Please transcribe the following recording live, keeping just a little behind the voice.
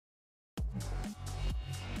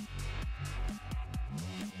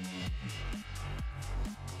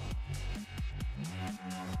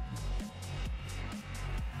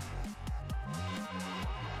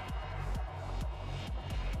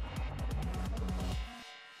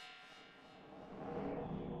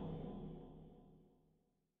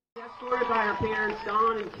escorted by her parents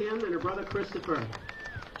Dawn and Kim and her brother Christopher.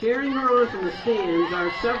 Cheering her on from the stands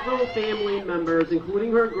are several family members,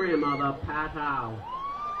 including her grandmother, Pat Howe.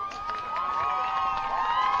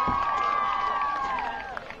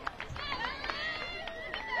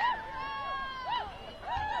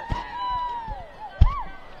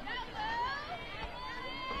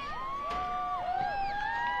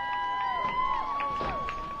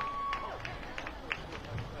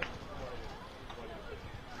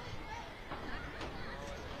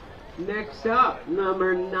 Next up,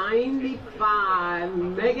 number 95,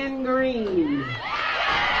 Megan Green.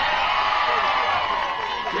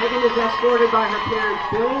 Megan is escorted by her parents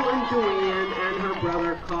Bill and Joanne and her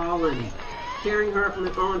brother Colin. Cheering her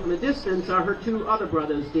on from a distance are her two other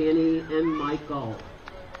brothers, Danny and Michael.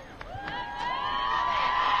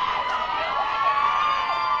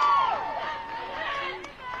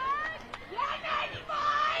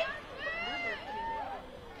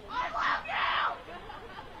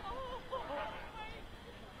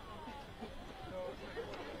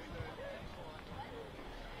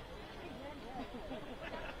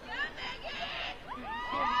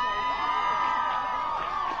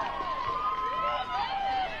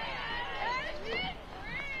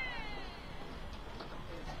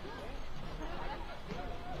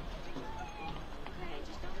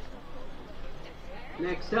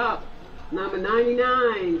 Next up, number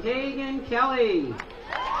 99, Kagan Kelly.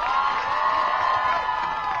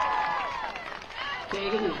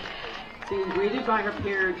 Kagan is being greeted by her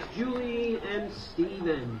parents, Julie and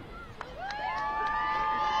Stephen.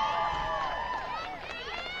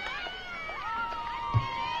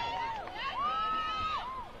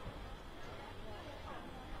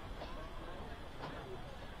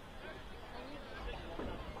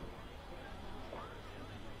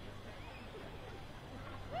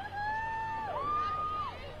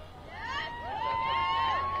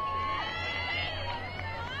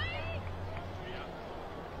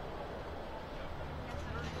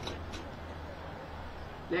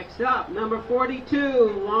 Next up, number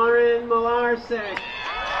 42, Lauren Malarsic.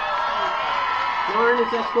 Lauren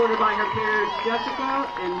is escorted by her parents, Jessica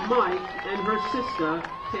and Mike, and her sister,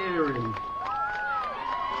 Karen.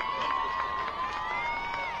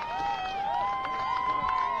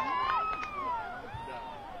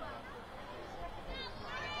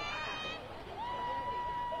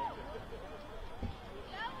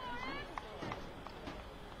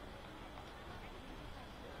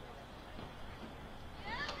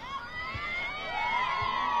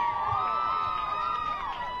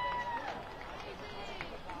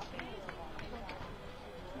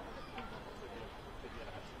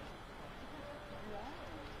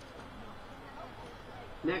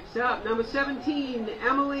 Next up, number 17,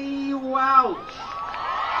 Emily Welch.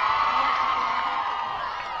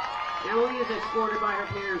 Emily is escorted by her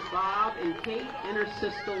parents Bob and Kate and her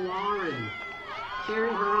sister Lauren.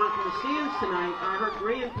 Cheering her on from the stands tonight are her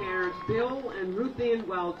grandparents Bill and Ruth Ann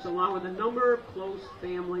Welch, along with a number of close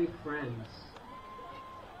family friends.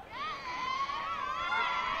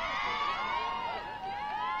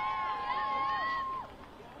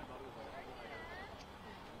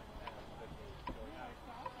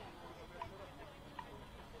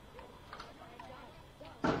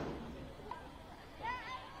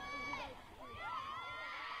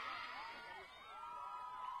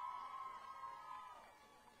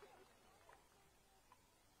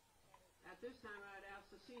 At this time, I'd ask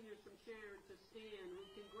the seniors from Sharon to stand. We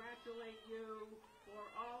congratulate you for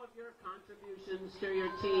all of your contributions to your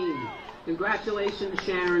team. Congratulations,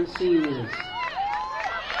 Sharon seniors.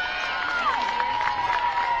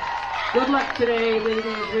 Good luck today,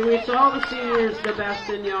 ladies. We wish all the seniors the best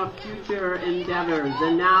in your future endeavors.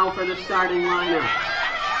 And now for the starting lineup.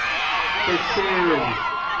 For Sharon,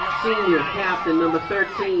 senior captain number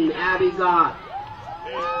 13, Abby Gott.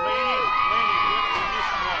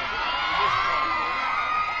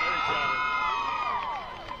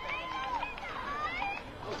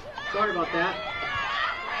 Sorry about that.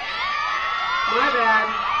 My bad.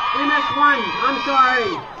 We missed one. I'm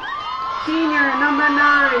sorry. Senior number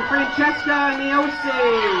 9, Francesca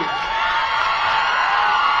Neosi.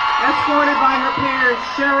 Escorted by her parents,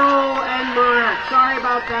 Cheryl and Mark. Sorry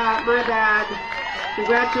about that. My bad.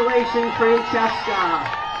 Congratulations,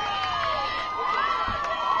 Francesca.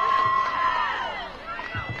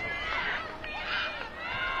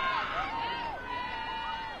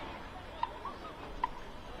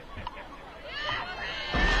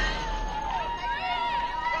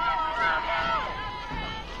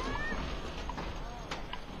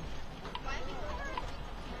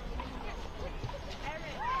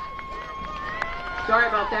 Sorry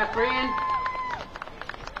about that, Fran.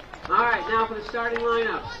 All right, now for the starting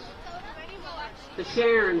lineups. To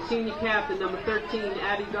Sharon, senior captain, number 13,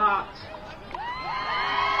 Abby Gott.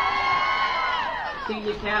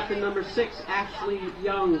 Senior captain, number 6, Ashley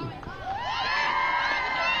Young.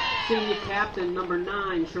 Senior captain, number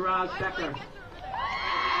 9, Shiraz Becker.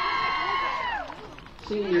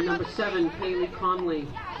 Senior, number 7, Kaylee Conley.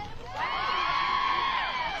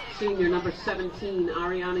 Senior, number 17,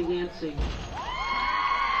 Ariana Yancey.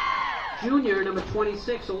 Junior, number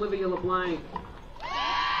 26, Olivia LeBlanc.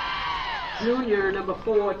 Junior, number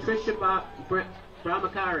 4, Trisha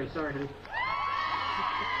Bramakari. Sorry, honey.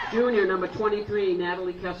 Junior, number 23,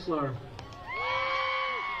 Natalie Kessler.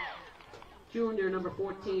 Junior, number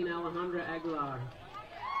 14, Alejandra Aguilar.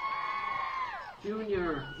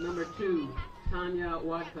 Junior, number 2, Tanya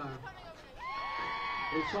Wadkar.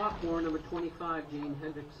 And sophomore, number 25, Jane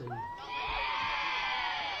Hendrickson.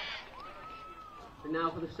 And now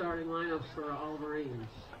for the starting lineups for Oliver Ames.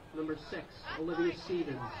 Number 6, Olivia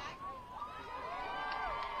Stevens.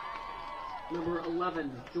 Number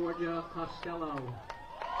 11, Georgia Costello.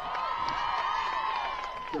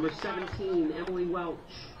 Number 17, Emily Welch.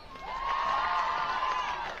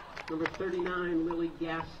 Number 39, Lily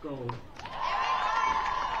Gaskell.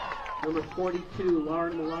 Number 42,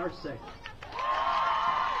 Lauren Malarczyk.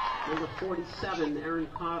 Number 47, Erin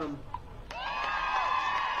Cottom.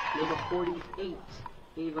 Number 48,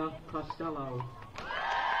 Ava Costello.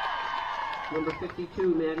 Number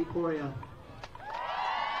 52, Maddie Poria.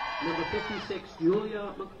 Number 56,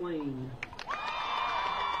 Julia McLean.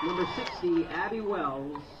 Number 60, Abby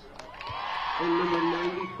Wells. And number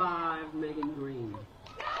 95, Megan Green.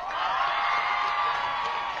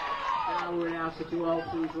 Now we would ask that you all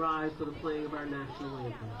please rise for the playing of our national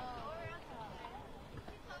anthem.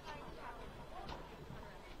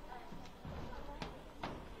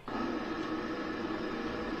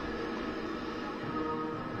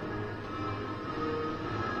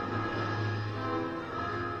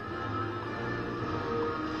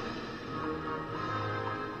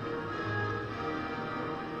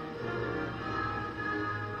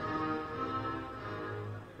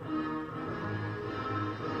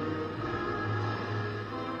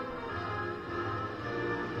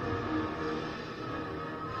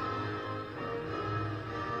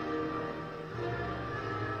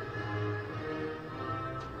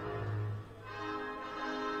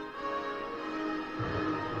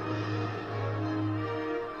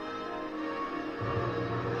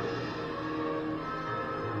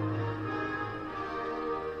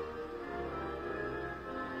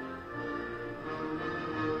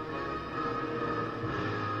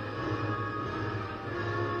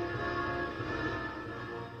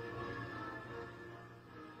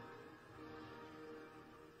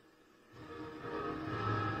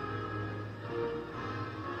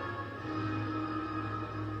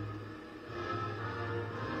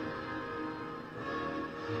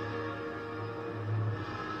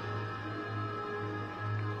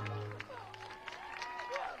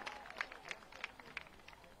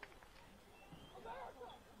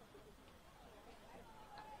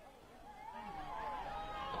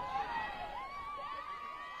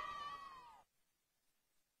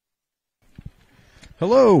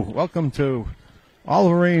 Hello, welcome to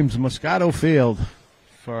Oliver Ames Moscato Field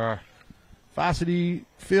for varsity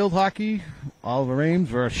field hockey. Oliver Ames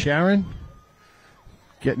versus Sharon.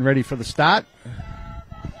 Getting ready for the start.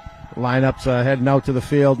 Lineups are heading out to the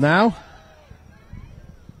field now.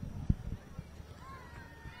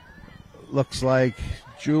 Looks like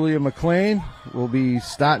Julia McLean will be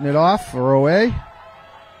starting it off for OA.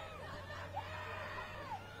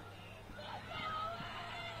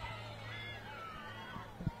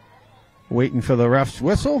 Waiting for the ref's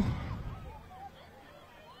whistle.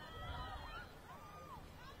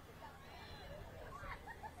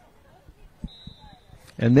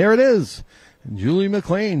 And there it is. Julie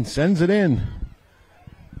McLean sends it in.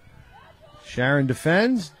 Sharon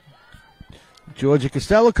defends. Georgia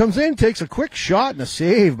Costello comes in, takes a quick shot and a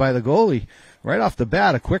save by the goalie. Right off the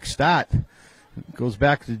bat, a quick start. Goes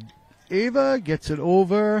back to Ava, gets it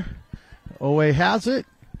over. OA has it.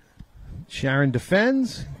 Sharon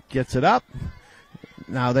defends. Gets it up.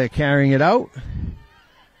 Now they're carrying it out.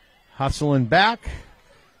 Hustling back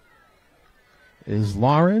is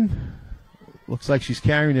Lauren. Looks like she's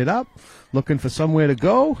carrying it up. Looking for somewhere to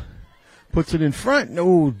go. Puts it in front.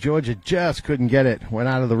 No, Georgia just couldn't get it. Went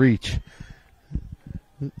out of the reach.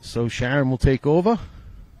 So Sharon will take over.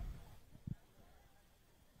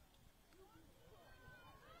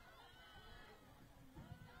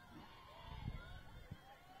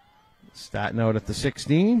 Starting out at the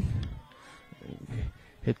 16.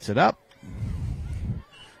 Hits it up.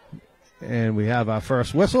 And we have our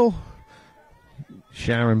first whistle.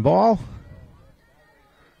 Sharon ball.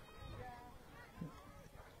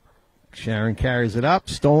 Sharon carries it up.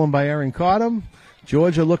 Stolen by Erin Cottam.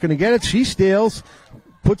 Georgia looking to get it. She steals.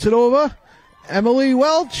 Puts it over. Emily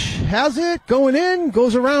Welch has it. Going in.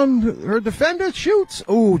 Goes around her defender. Shoots.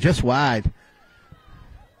 Ooh, just wide.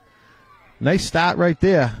 Nice start right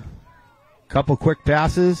there. Couple quick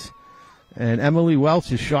passes. And Emily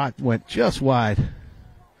Welch's shot went just wide.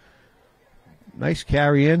 Nice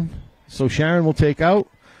carry in. So Sharon will take out.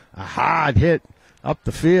 A hard hit up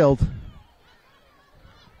the field.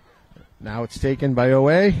 Now it's taken by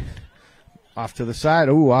OA. Off to the side.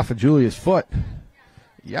 Ooh, off of Julia's foot.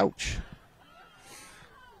 Youch.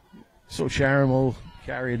 So Sharon will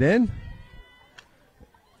carry it in.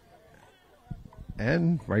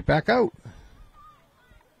 And right back out.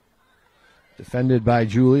 Defended by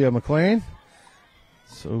Julia McLean.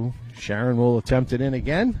 So Sharon will attempt it in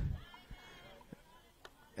again.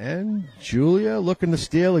 And Julia looking to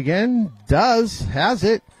steal again. Does. Has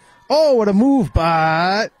it. Oh, what a move,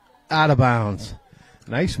 but out of bounds.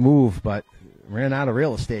 Nice move, but ran out of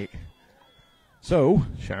real estate. So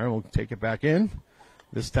Sharon will take it back in.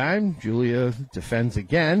 This time, Julia defends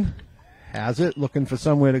again. Has it. Looking for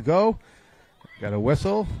somewhere to go. Got a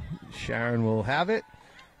whistle. Sharon will have it.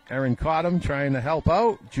 Erin Cottam trying to help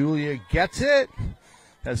out. Julia gets it.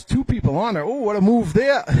 Has two people on her. Oh, what a move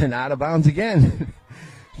there. And out of bounds again.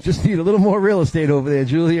 Just need a little more real estate over there,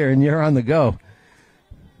 Julia, and you're on the go.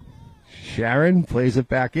 Sharon plays it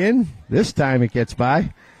back in. This time it gets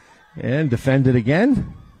by. And defended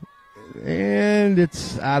again. And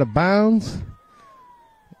it's out of bounds.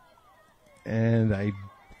 And I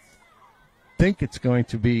think it's going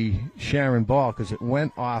to be Sharon ball because it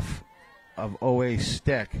went off of OA's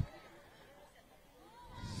stick.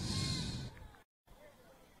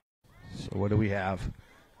 So what do we have?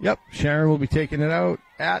 Yep, Sharon will be taking it out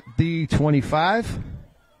at the 25.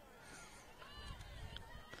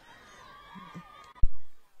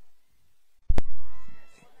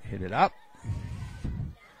 Hit it up.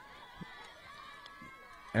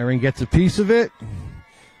 Erin gets a piece of it.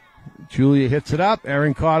 Julia hits it up.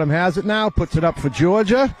 Erin Cottam has it now. Puts it up for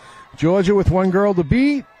Georgia. Georgia with one girl to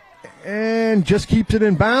beat. And just keeps it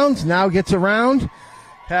in bounds. Now gets around.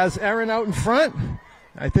 Has Erin out in front.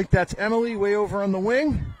 I think that's Emily way over on the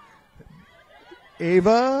wing.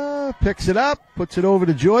 Ava picks it up. Puts it over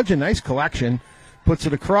to Georgia. Nice collection. Puts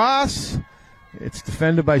it across. It's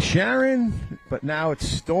defended by Sharon. But now it's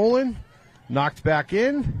stolen. Knocked back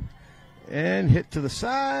in. And hit to the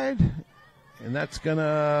side. And that's going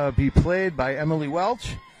to be played by Emily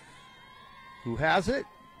Welch, who has it.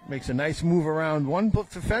 Makes a nice move around one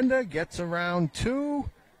defender. Gets around two.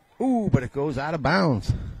 Ooh, but it goes out of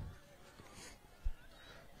bounds.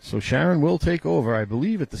 So Sharon will take over, I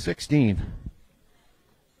believe, at the 16.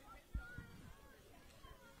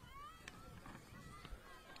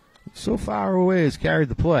 So far away has carried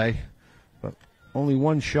the play, but only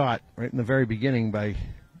one shot right in the very beginning by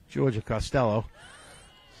Georgia Costello.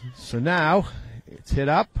 So now it's hit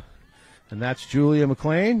up, and that's Julia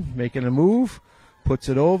McLean making a move. Puts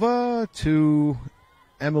it over to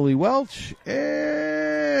Emily Welch, and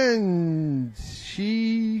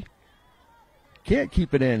she can't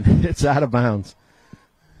keep it in. It's out of bounds.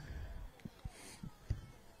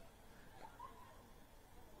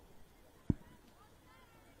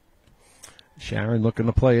 Sharon looking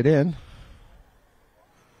to play it in.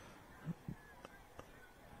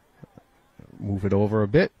 Move it over a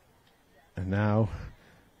bit. And now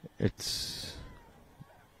it's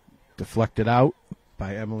deflected out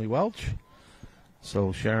by Emily Welch.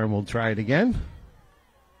 So Sharon will try it again.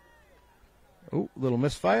 Oh, little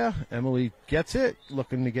misfire. Emily gets it,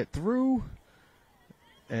 looking to get through.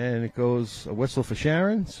 And it goes a whistle for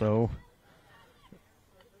Sharon. So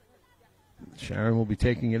Sharon will be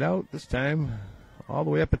taking it out this time all the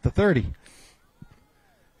way up at the 30.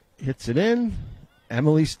 Hits it in.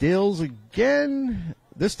 Emily steals again.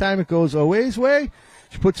 This time it goes OA's way.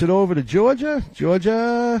 She puts it over to Georgia.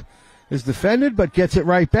 Georgia is defended but gets it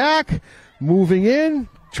right back. Moving in.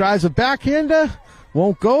 Tries a backhander.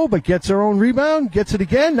 Won't go but gets her own rebound. Gets it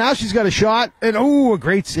again. Now she's got a shot. And a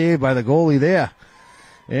great save by the goalie there.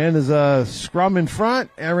 And there's a scrum in front.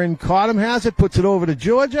 Erin Cottam has it. Puts it over to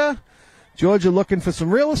Georgia. Georgia looking for some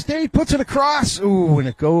real estate. Puts it across. And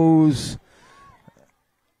it goes,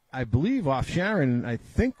 I believe, off Sharon. I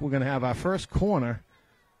think we're going to have our first corner.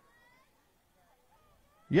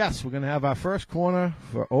 Yes, we're going to have our first corner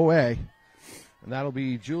for OA. And that'll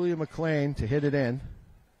be Julia McLean to hit it in.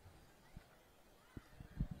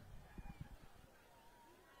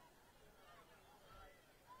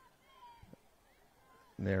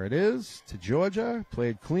 And there it is to Georgia.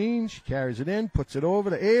 Played clean. She carries it in. Puts it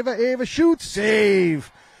over to Ava. Ava shoots.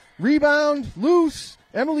 Save. Rebound. Loose.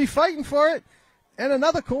 Emily fighting for it. And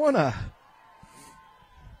another corner.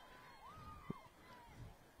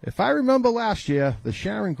 If I remember last year, the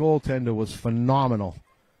Sharon goaltender was phenomenal.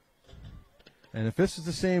 And if this is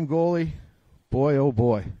the same goalie, boy, oh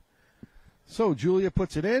boy. So Julia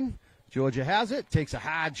puts it in. Georgia has it, takes a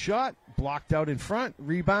hard shot, blocked out in front.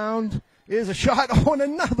 Rebound is a shot. Oh, and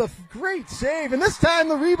another great save. And this time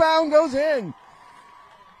the rebound goes in.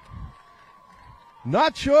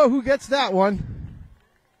 Not sure who gets that one.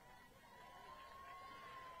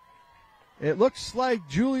 It looks like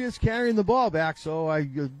Julia's carrying the ball back, so I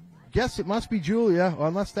guess it must be Julia,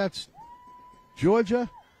 unless that's Georgia.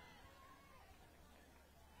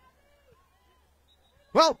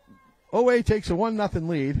 Well, OA takes a 1-0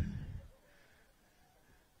 lead.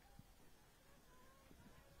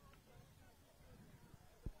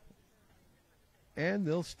 And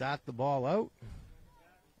they'll start the ball out.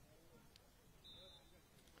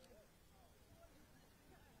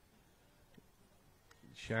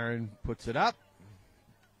 Sharon puts it up.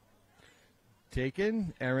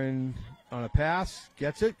 Taken. Erin on a pass.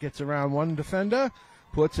 Gets it. Gets around one defender.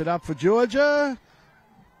 Puts it up for Georgia.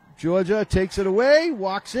 Georgia takes it away.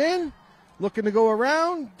 Walks in. Looking to go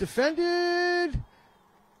around. Defended.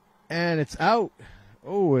 And it's out.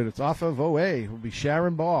 Oh, and it's off of OA. It will be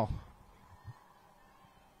Sharon ball.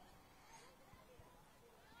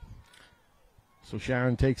 So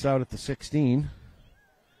Sharon takes out at the 16.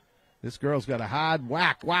 This girl's got a hard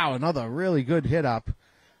whack. Wow, another really good hit up.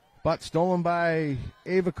 But stolen by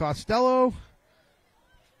Ava Costello.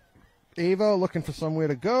 Ava looking for somewhere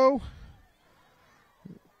to go.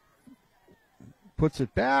 Puts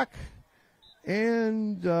it back.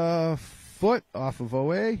 And foot off of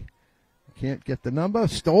OA. Can't get the number.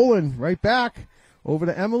 Stolen right back over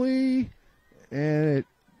to Emily. And it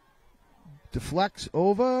deflects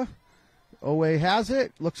over. OA has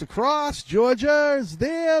it, looks across. Georgia is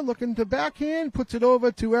there, looking to backhand, puts it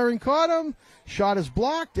over to Erin Cottom. Shot is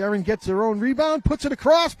blocked. Erin gets her own rebound, puts it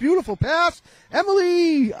across. Beautiful pass.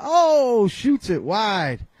 Emily, shoots it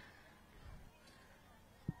wide.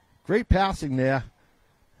 Great passing there.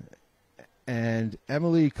 And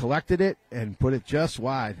Emily collected it and put it just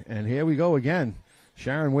wide. And here we go again.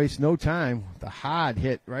 Sharon wastes no time. The hard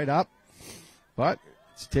hit right up. But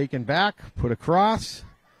it's taken back, put across.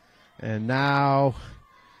 And now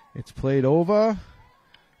it's played over,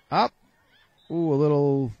 up. Ooh, a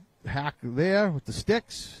little hack there with the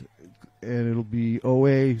sticks. And it'll be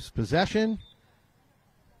OA's possession.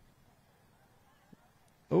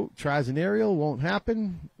 Oh, tries an aerial, won't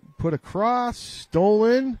happen. Put across,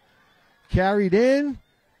 stolen, carried in,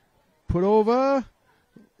 put over,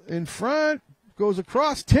 in front, goes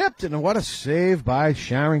across, tipped. And what a save by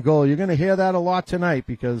Sharon Goal. You're going to hear that a lot tonight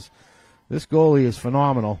because this goalie is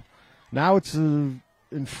phenomenal. Now it's in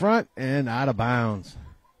front and out of bounds.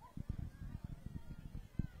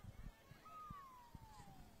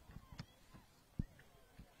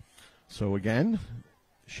 So again,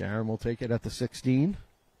 Sharon will take it at the 16.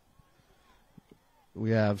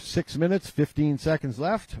 We have 6 minutes, 15 seconds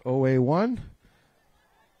left. OA 1.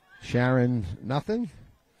 Sharon nothing.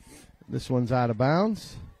 This one's out of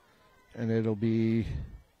bounds. And it'll be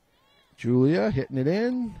Julia hitting it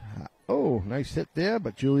in. Oh, nice hit there,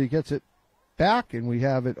 but Julia gets it back, and we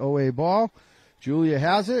have it OA ball. Julia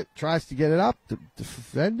has it, tries to get it up,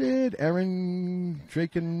 defended. Erin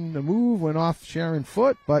taking the move, went off Sharon's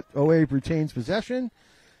foot, but OA retains possession.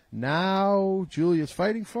 Now Julia's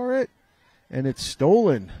fighting for it, and it's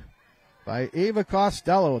stolen by Ava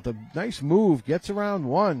Costello with a nice move. Gets around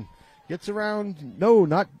one,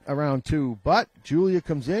 not around two, but Julia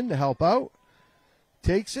comes in to help out,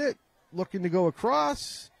 takes it, looking to go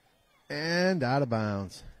across, and out of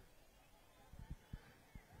bounds.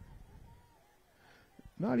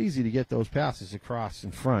 Not easy to get those passes across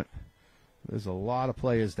in front. There's a lot of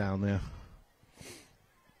players down there.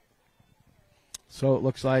 So it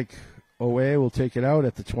looks like OA will take it out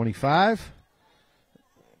at the 25.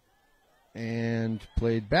 And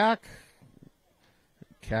played back.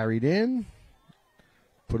 Carried in.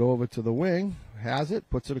 Put over to the wing. Has it.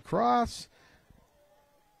 Puts it across.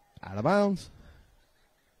 Out of bounds.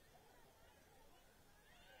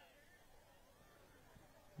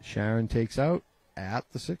 Sharon takes out at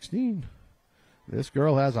the 16. This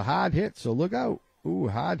girl has a hard hit, so look out. Ooh,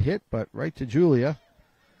 hard hit, but right to Julia.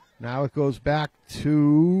 Now it goes back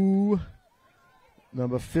to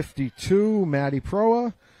number 52, Maddie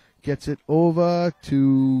Proa. Gets it over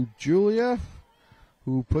to Julia,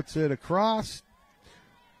 who puts it across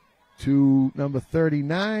to number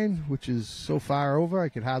 39, which is so far over I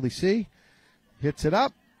could hardly see. Hits it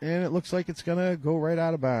up, and it looks like it's going to go right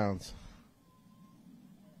out of bounds.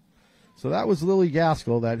 So that was Lily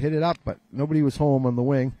Gaskell that hit it up, but nobody was home on the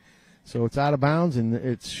wing. So it's out of bounds, and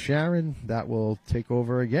it's Sharon that will take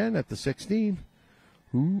over again at the 16.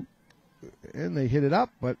 And they hit it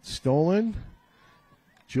up, but stolen.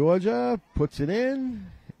 Georgia puts it in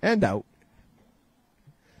and out.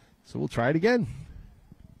 So we'll try it again.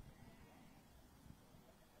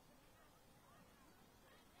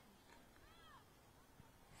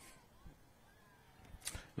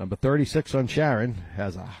 Number 36 on Sharon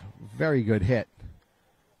has a very good hit.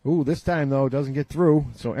 Ooh, this time, though, doesn't get through.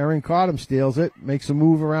 So Erin Cottom steals it, makes a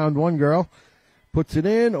move around one girl, puts it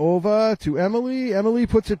in, over to Emily. Emily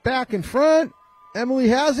puts it back in front. Emily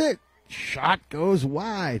has it. Shot goes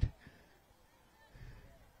wide.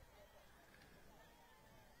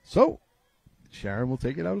 So Sharon will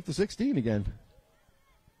take it out at the 16 again.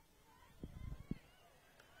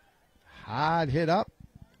 Hard hit up,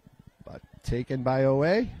 but taken by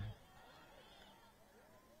OA.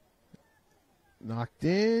 Knocked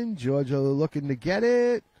in. Georgia looking to get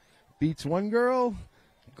it. Beats one girl.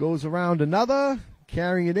 Goes around another.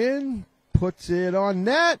 Carrying it in. Puts it on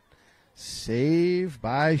net. Save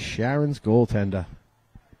by Sharon's goaltender.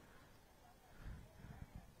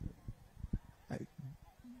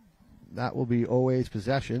 That will be OA's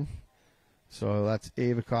possession. So that's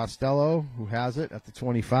Ava Costello who has it at the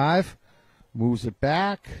 25. Moves it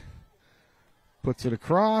back. Puts it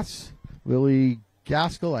across. Lily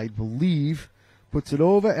Gaskell, I believe, puts it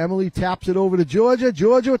over. Emily taps it over to Georgia.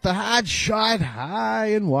 Georgia with the hard shot, high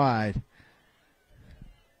and wide.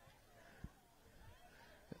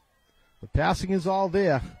 The passing is all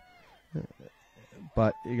there,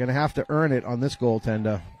 but you're going to have to earn it on this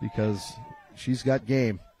goaltender because she's got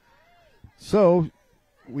game. So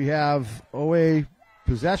we have OA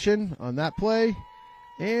possession on that play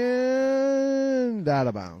and out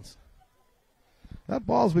of bounds. That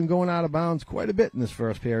ball's been going out of bounds quite a bit in this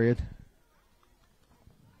first period.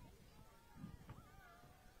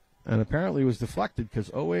 And apparently it was deflected because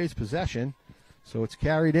OA's possession. So it's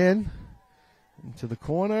carried in into the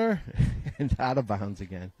corner and out of bounds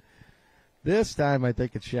again. This time I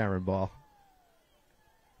think it's Sharon ball.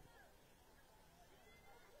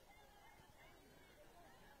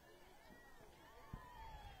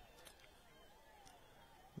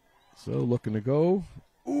 So looking to go.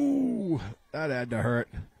 Ooh, that had to hurt.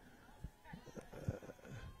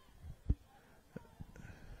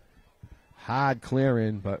 Hard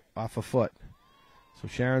clearing, but off a foot. So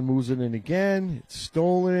Sharon moves it in again. It's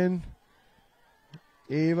stolen.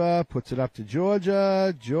 Ava puts it up to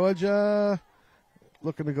Georgia. Georgia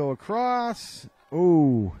looking to go across.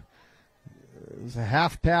 Ooh. It was a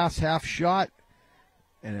half pass, half shot,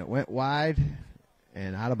 and it went wide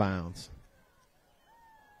and out of bounds.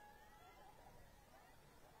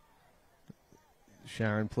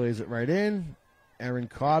 Sharon plays it right in. Erin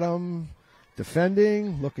Cottom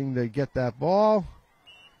defending, looking to get that ball.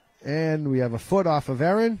 And we have a foot off of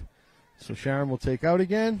Erin. So Sharon will take out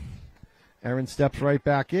again. Erin steps right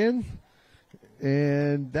back in.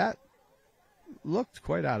 And that looked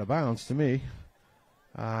quite out of bounds to me.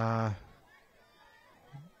 So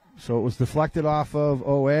it was deflected off of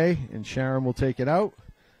OA, and Sharon will take it out.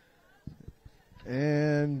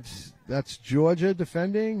 And that's Georgia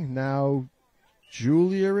defending. Now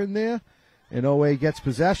Julia in there, and OA gets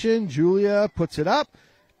possession. Julia puts it up.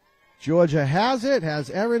 Georgia has it, has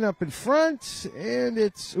Erin up in front, and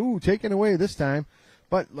it's, taken away this time.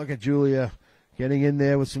 But look at Julia getting in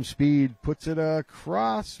there with some speed. Puts it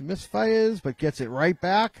across, misfires, but gets it right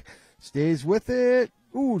back. Stays with it.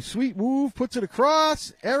 Sweet move, puts it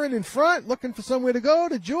across. Erin in front, looking for somewhere to go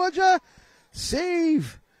to Georgia.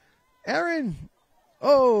 Save. Erin.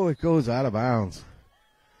 Oh, it goes out of bounds.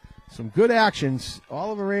 Some good actions.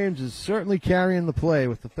 Oliver Ames is certainly carrying the play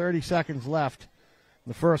with the 30 seconds left in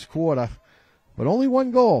the first quarter. But only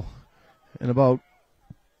one goal and about,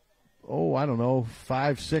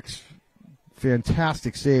 5, 6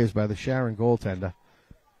 fantastic saves by the Sharon goaltender.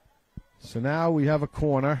 So now we have a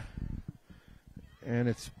corner, and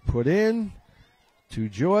it's put in to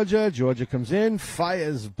Georgia. Georgia comes in,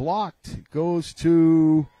 fires, blocked, goes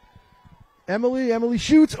to Emily. Emily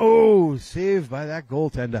shoots. Saved by that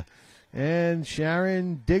goaltender. And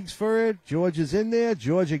Sharon digs for it. Georgia's in there.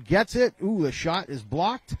 Georgia gets it. The shot is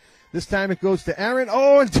blocked. This time it goes to Erin.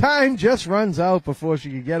 And time just runs out before she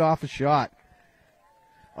can get off a shot.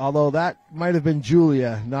 Although that might have been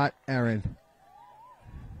Julia, not Erin.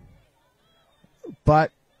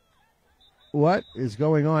 But what is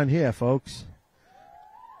going on here, folks?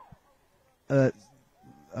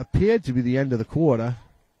 Appeared to be the end of the quarter.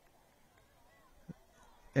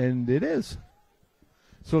 And it is.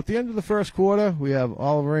 So at the end of the first quarter, we have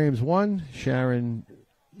Oliver Ames 1, Sharon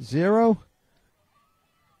 0.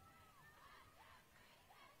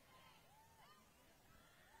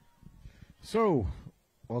 So,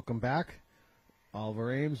 welcome back,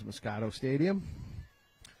 Oliver Ames, Moscato Stadium,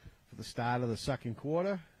 for the start of the second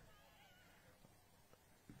quarter.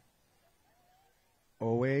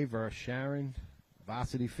 OA versus Sharon,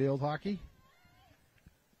 varsity field hockey.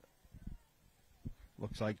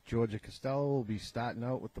 Looks like Georgia Costello will be starting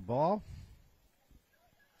out with the ball.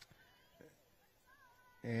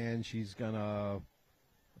 And she's going to,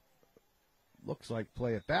 looks like,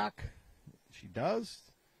 play it back. She does.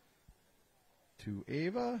 To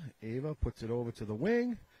Ava. Ava puts it over to the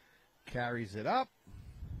wing. Carries it up.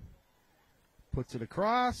 Puts it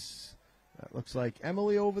across. That looks like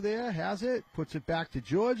Emily over there has it. Puts it back to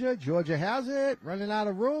Georgia. Georgia has it. Running out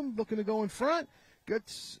of room. Looking to go in front.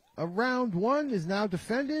 Gets around one. Is now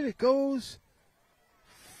defended. It goes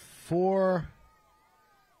for...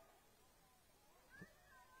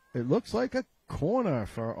 It looks like a corner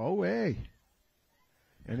for OA.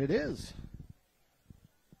 And it is.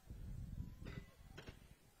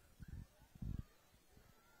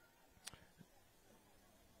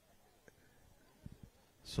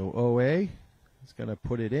 So OA is going to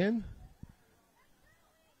put it in.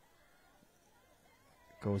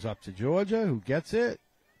 Goes up to Georgia, who gets it.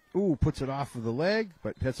 Ooh, puts it off of the leg,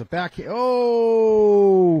 but hits a back.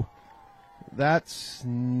 Oh! That's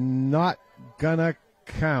not going to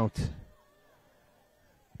count.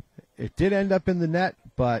 It did end up in the net,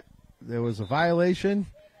 but there was a violation,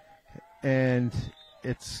 and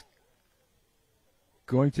it's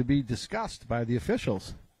going to be discussed by the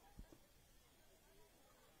officials.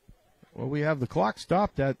 Well, we have the clock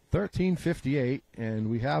stopped at 13:58, and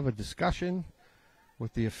we have a discussion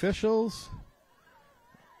with the officials.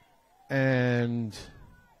 And,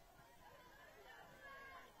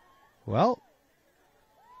 well,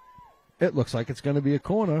 it looks like it's going to be a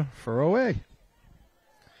corner for OA.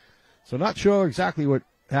 So not sure exactly what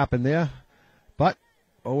happened there, but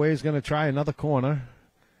OA is going to try another corner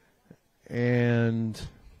and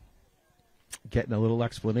getting a little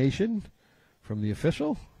explanation from the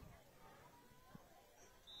official.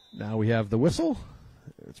 Now we have the whistle.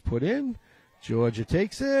 It's put in. Georgia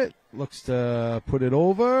takes it, looks to put it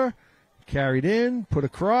over, carried in, put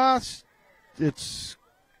across. It's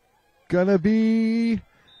going to be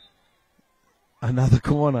another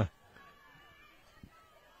corner.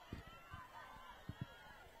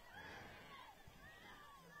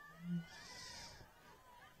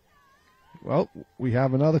 Well, we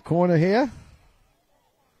have another corner here.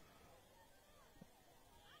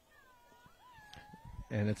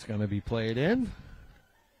 And it's going to be played in.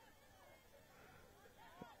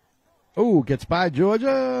 Oh, gets by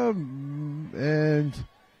Georgia. And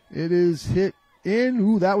it is hit in.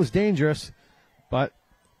 Ooh, that was dangerous. But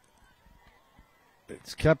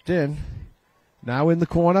it's kept in. Now in the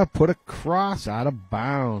corner, put across, out of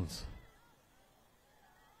bounds.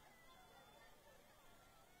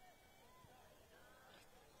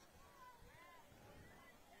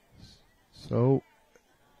 So,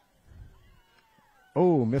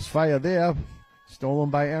 oh, misfire there. Stolen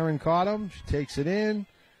by Erin Cottom. She takes it in,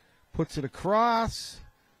 puts it across.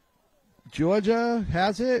 Georgia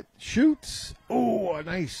has it, shoots. Oh, a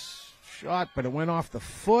nice shot, but it went off the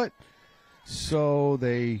foot. So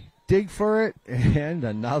they dig for it, and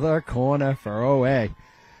another corner for OA.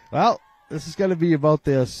 Well, this is going to be about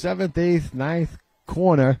their 7th, 8th, 9th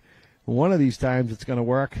corner. One of these times it's going to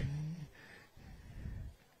work.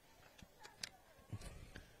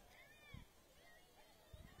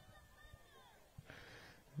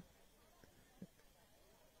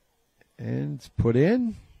 And it's put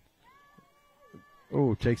in.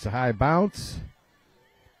 Oh, takes a high bounce.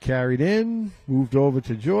 Carried in. Moved over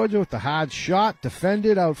to Georgia with the hard shot.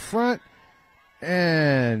 Defended out front.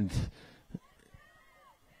 And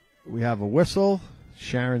we have a whistle.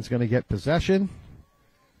 Sharon's going to get possession.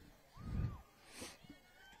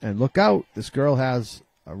 And look out. This girl has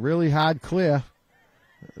a really hard clear.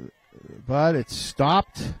 But it's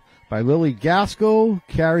stopped by Lily Gaskell.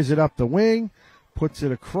 Carries it up the wing. Puts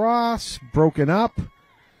it across, broken up.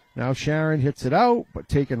 Now Sharon hits it out, but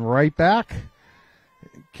taken right back.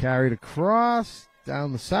 Carried across,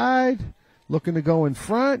 down the side. Looking to go in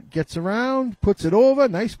front, gets around, puts it over.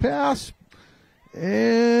 Nice pass.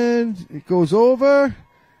 And it goes over.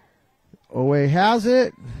 OA has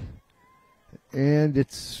it. And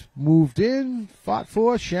it's moved in, fought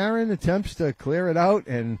for. Sharon attempts to clear it out,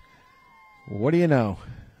 and what do you know?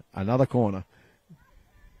 Another corner.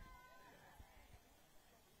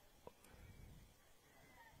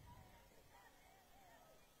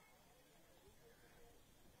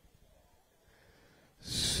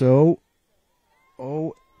 So,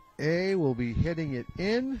 A will be hitting it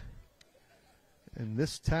in. And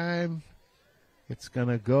this time it's going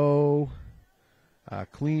to go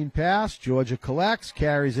clean pass. Georgia collects,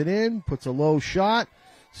 carries it in, puts a low shot,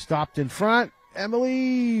 stopped in front.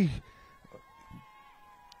 Emily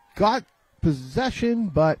got possession,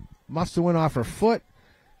 but must have went off her foot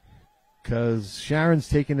because Sharon's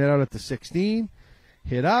taking it out at the 16.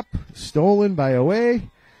 Hit up, stolen by away.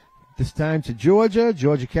 This time to Georgia.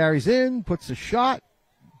 Georgia carries in, puts a shot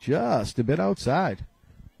just a bit outside.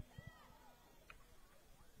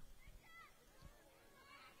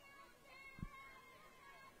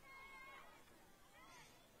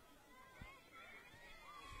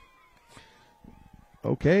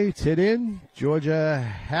 Okay, it's hit in. Georgia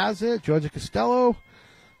has it. Georgia Costello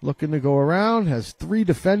looking to go around. Has 3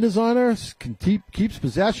 defenders on her. Keeps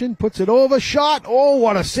possession. Puts it over. Shot. Oh,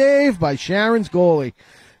 what a save by Sharon's goalie.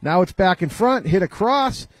 Now it's back in front. Hit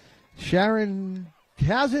across. Sharon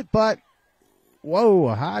has it, but whoa,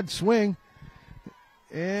 a hard swing.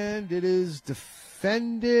 And it is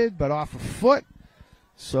defended, but off a foot.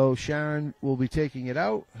 So Sharon will be taking it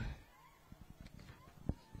out.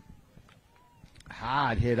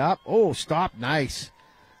 Hard hit up. Oh, stop. Nice.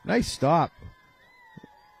 Nice stop.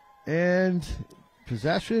 And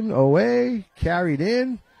possession away. Carried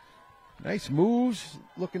in. Nice moves.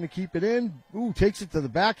 Looking to keep it in. Ooh, takes it to the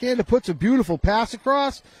backhand. It puts a beautiful pass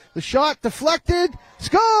across. The shot deflected.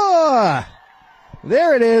 Score!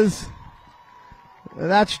 There it is.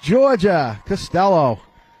 That's Georgia Costello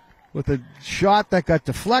with a shot that got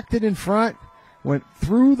deflected in front. Went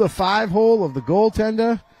through the 5-hole of the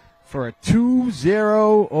goaltender for a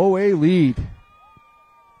 2-0 OA lead.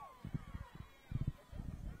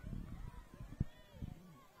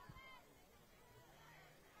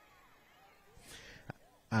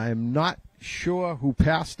 I'm not sure who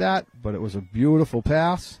passed that, but it was a beautiful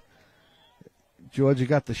pass. Georgia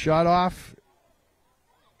got the shot off,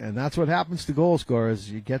 and that's what happens to goal scorers.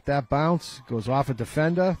 You get that bounce, goes off a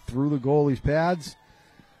defender, through the goalie's pads.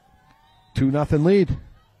 2-0 lead.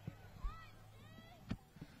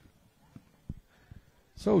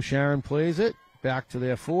 So Sharon plays it back to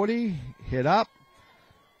their 40, hit up,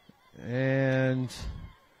 and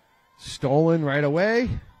stolen right away.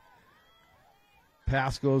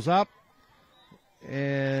 Pass goes up,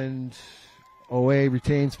 and OA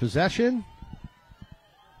retains possession.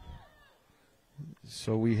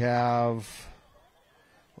 So we have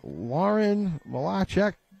Lauren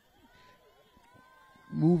Malachek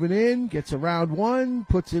moving in, gets around one,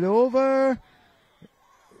 puts it over,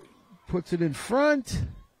 puts it in front.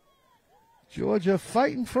 Georgia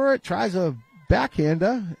fighting for it, tries a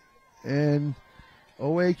backhander, and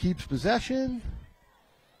OA keeps possession.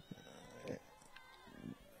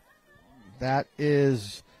 That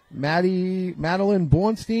is Madeline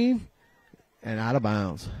Bornstein, and out of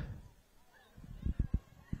bounds.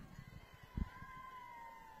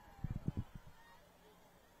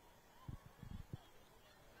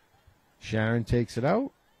 Sharon takes it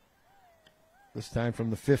out. This time from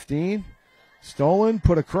the 15. Stolen,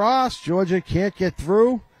 put across. Georgia can't get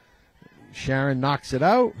through. Sharon knocks it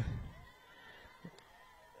out.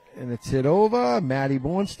 And it's hit over. Maddie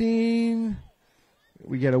Bornstein.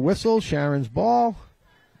 We get a whistle. Sharon's ball.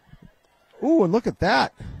 Ooh, and look at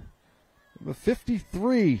that. The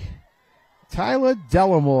 53. Tyler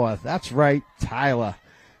Delamore. That's right, Tyler.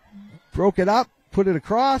 Broke it up, put it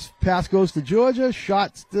across. Pass goes to Georgia.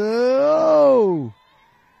 Shots to... Oh!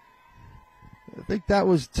 I think that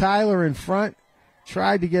was Tyler in front.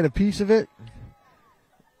 Tried to get a piece of it.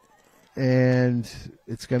 And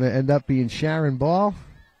it's going to end up being Sharon ball.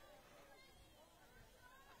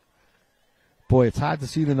 Boy, it's hard to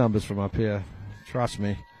see the numbers from up here. Trust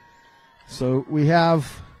me. So we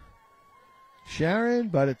have Sharon,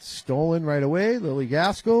 but it's stolen right away. Lily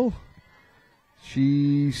Gaskell.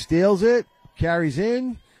 She steals it, carries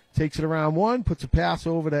in, takes it around one, puts a pass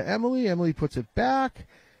over to Emily. Emily puts it back.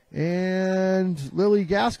 And Lily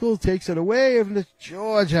Gaskell takes it away. And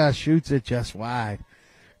Georgia shoots it just wide.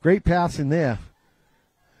 Great pass in there.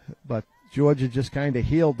 But Georgia just kind of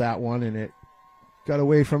healed that one, and it got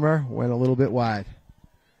away from her, went a little bit wide.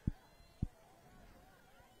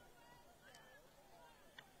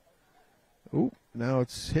 Ooh, now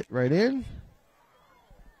it's hit right in.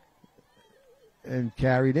 And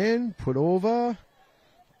carried in, put over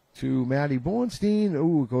to Maddie Bornstein.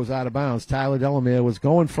 Ooh, it goes out of bounds. Tyler Delamere was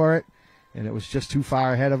going for it, and it was just too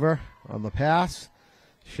far ahead of her on the pass.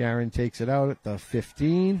 Sharon takes it out at the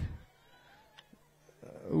 15.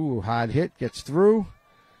 Ooh, hard hit, gets through.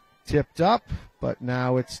 Tipped up, but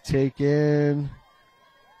now it's taken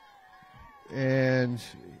and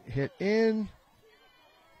hit in.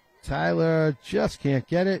 Tyler just can't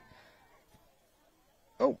get it.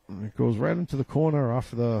 Oh, it goes right into the corner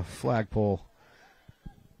off the flagpole.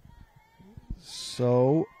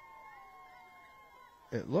 So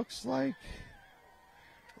it looks like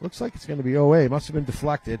it's going to be OA. It must have been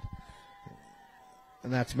deflected.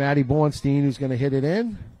 And that's Maddie Bornstein who's going to hit it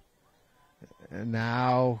in. And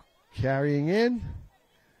now carrying in.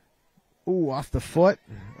 Ooh, off the foot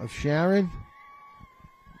of Sharon.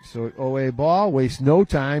 So OA ball, wastes no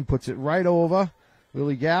time, puts it right over.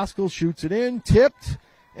 Lily Gaskell shoots it in, tipped.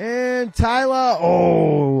 And Tyler,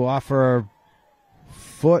 off her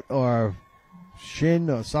foot or shin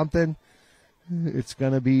or something. It's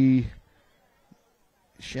going to be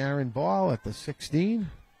Sharon ball at the 16.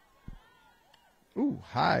 Ooh,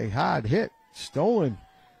 high, hard hit. Stolen.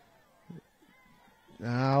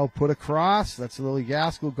 Now put across. That's Lily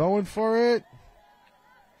Gaskell going for it.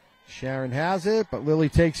 Sharon has it, but Lily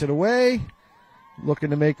takes it away. Looking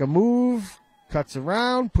to make a move. Cuts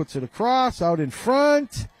around, puts it across, out in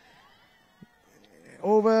front.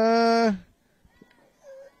 Over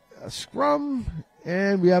a scrum.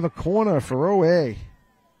 And we have a corner for OA.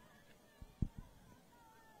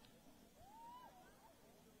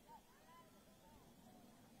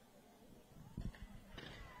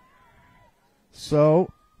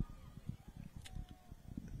 So,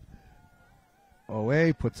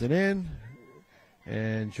 OA puts it in,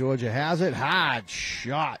 and Georgia has it. Hard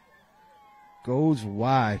shot. Goes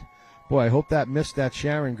wide. Boy, I hope that missed that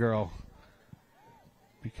Sharon girl,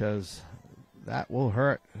 because that will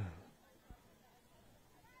hurt.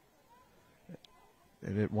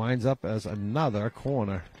 And it winds up as another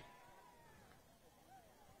corner.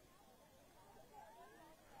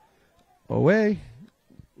 OA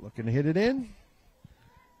looking to hit it in.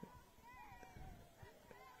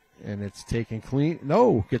 And it's taken clean.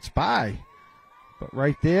 No, gets by. But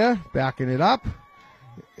right there, backing it up,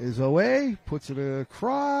 is OA. Puts it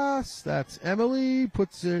across. That's Emily.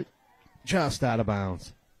 Puts it just out of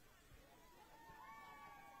bounds.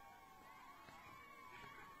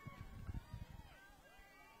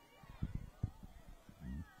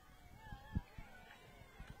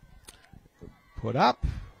 Put up.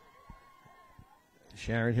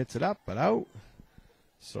 Sharon hits it up, but out.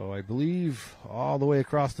 So I believe all the way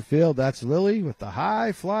across the field, that's Lily with the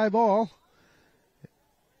high fly ball.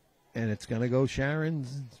 And it's going to go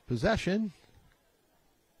Sharon's possession.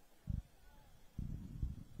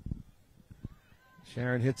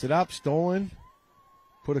 Sharon hits it up, stolen.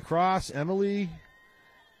 Put across. Emily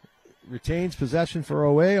retains possession for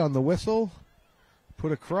OA on the whistle.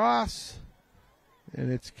 Put across.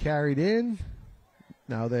 And it's carried in.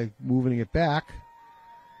 Now they're moving it back.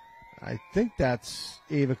 I think that's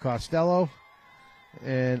Ava Costello.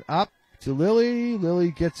 And up to Lily. Lily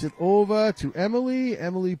gets it over to Emily.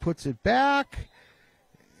 Emily puts it back.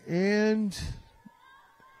 And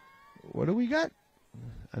what do we got?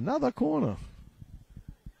 Another corner.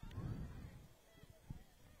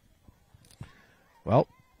 Well,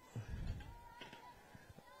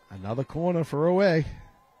 another corner for OA.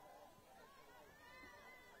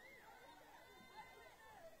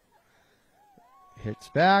 Hits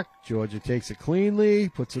back. Georgia takes it cleanly,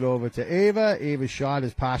 puts it over to Ava. Ava's shot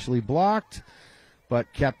is partially blocked,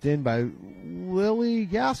 but kept in by Lily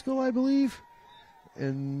Gaskell, I believe.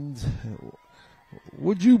 And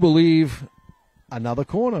would you believe, another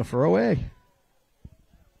corner for OA.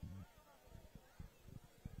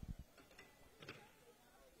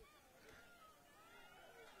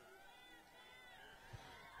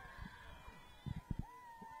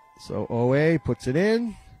 So OA puts it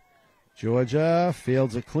in. Georgia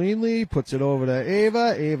fields it cleanly, puts it over to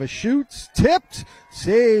Ava. Ava shoots, tipped,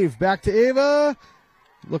 save, back to Ava.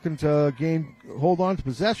 Looking to hold on to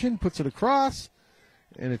possession, puts it across,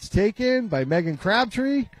 and it's taken by Megan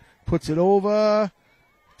Crabtree. Puts it over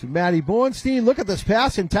to Maddie Bornstein. Look at this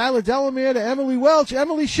pass in Tyler Delamere to Emily Welch.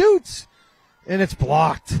 Emily shoots, and it's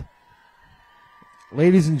blocked.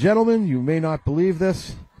 Ladies and gentlemen, you may not believe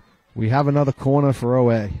this. We have another corner for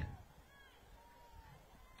OA.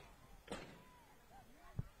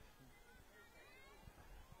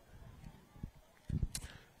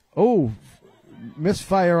 Oh,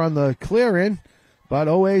 misfire on the clear-in, but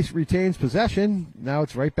OA retains possession. Now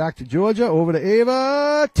it's right back to Georgia, over to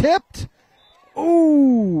Ava, tipped.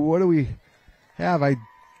 Oh, what do we have? I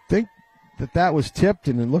think that was tipped,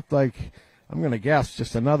 and it looked like, I'm going to guess,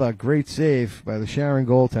 just another great save by the Sharon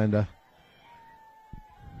goaltender.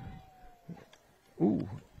 Ooh,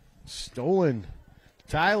 stolen.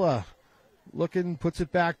 Tyler looking, puts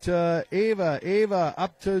it back to Ava. Ava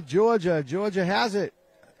up to Georgia. Georgia has it.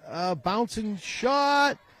 Bouncing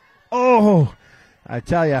shot. Oh, I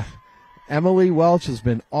tell you, Emily Welch has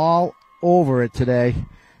been all over it today.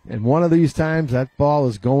 And one of these times, that ball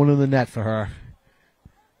is going in the net for her.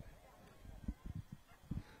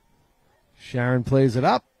 Sharon plays it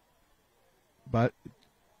up, but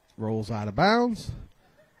rolls out of bounds.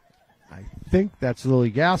 I think that's Lily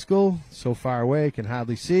Gaskell. So far away, can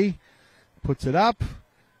hardly see. Puts it up.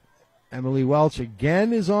 Emily Welch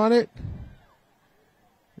again is on it.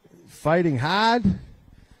 Fighting hard.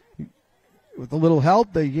 With a little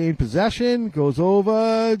help, they gain possession. Goes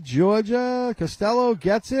over. Georgia Costello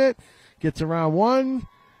gets it. Gets around one.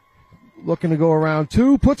 Looking to go around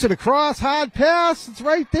two. Puts it across. Hard pass. It's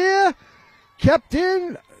right there. Kept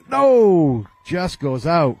in. No. Just goes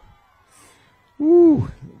out.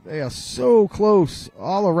 Ooh. They are so close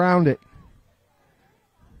all around it.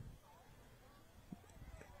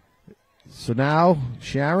 So now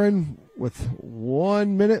Sharon, with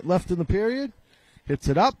 1 minute left in the period, hits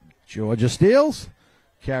it up. Georgia steals.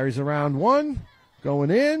 Carries around one. Going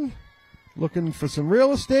in. Looking for some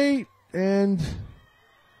real estate. And,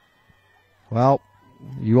 well,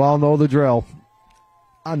 you all know the drill.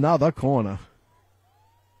 Another corner.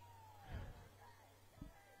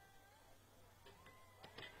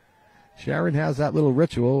 Sharon has that little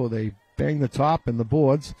ritual where they bang the top and the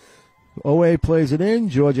boards. OA plays it in.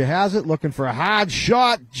 Georgia has it. Looking for a hard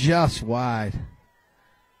shot. Just wide.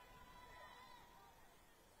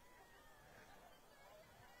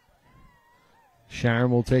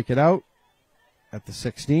 Sharon will take it out at the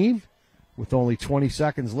 16 with only 20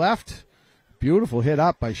 seconds left. Beautiful hit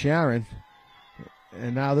up by Sharon.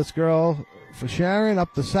 And now this girl for Sharon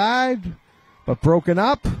up the side, but broken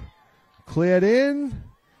up. Cleared in.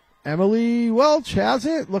 Emily Welch has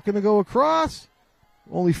it, looking to go across.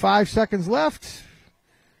 Only 5 seconds left.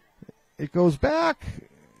 It goes back.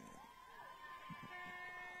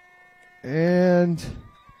 And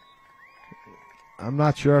I'm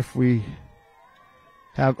not sure if we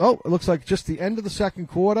have... Oh, it looks like just the end of the second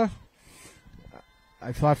quarter.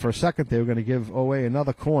 I thought for a second they were going to give OA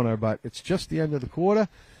another corner, but it's just the end of the quarter.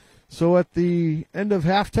 So at the end of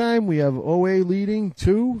halftime, we have OA leading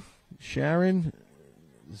 2, Sharon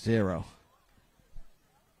 0.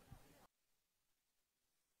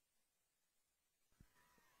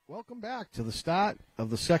 Welcome back to the start of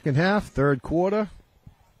the second half, third quarter.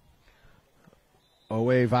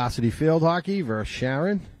 OA varsity field hockey versus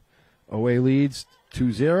Sharon. OA leads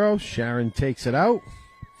 2-0. Sharon takes it out.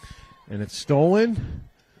 And it's stolen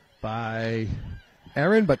by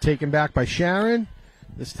Erin, but taken back by Sharon.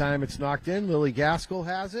 This time it's knocked in. Lily Gaskell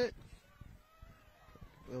has it.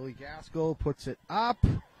 Lily Gaskell puts it up.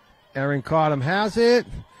 Erin Cottom has it.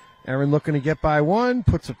 Erin looking to get by one.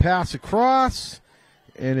 Puts a pass across.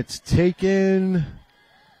 And it's taken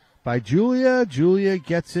by Julia. Julia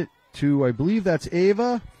gets it to, I believe that's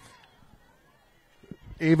Ava.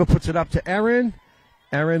 Ava puts it up to Erin.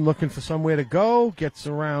 Erin looking for somewhere to go. Gets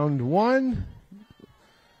around one.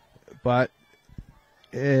 But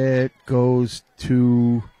it goes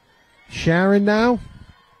to Sharon now.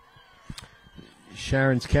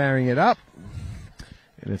 Sharon's carrying it up.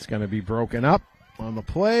 And it's going to be broken up on the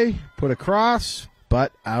play. Put across,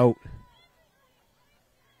 but out.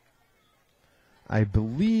 I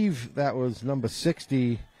believe that was number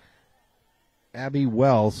 60, Abby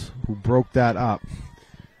Wells, who broke that up.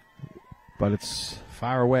 But it's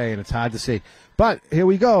far away, and it's hard to see. But here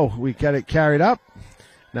we go. We get it carried up.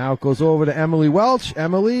 Now it goes over to Emily Welch.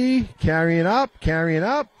 Emily carrying up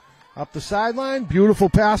the sideline. Beautiful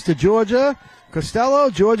pass to Georgia Costello.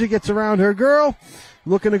 Georgia gets around her girl.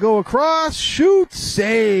 Looking to go across. Shoots.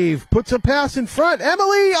 Save. Puts a pass in front.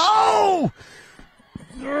 Emily. Oh!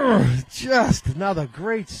 Just another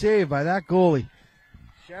great save by that goalie.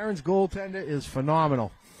 Sharon's goaltender is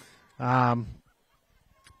phenomenal.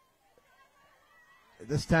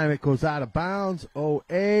 This time it goes out of bounds.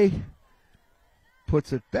 OA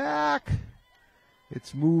puts it back.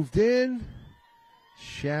 It's moved in.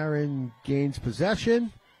 Sharon gains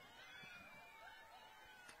possession.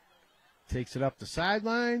 Takes it up the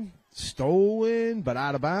sideline. Stolen, but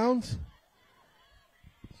out of bounds.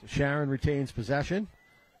 So Sharon retains possession.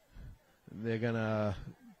 They're going to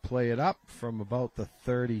play it up from about the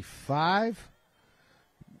 35.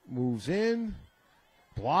 Moves in.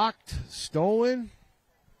 Blocked. Stolen.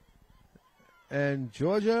 And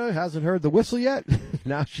Georgia hasn't heard the whistle yet.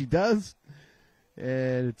 Now she does.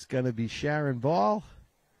 And it's going to be Sharon ball.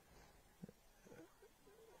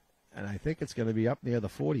 And I think it's going to be up near the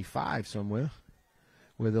 45 somewhere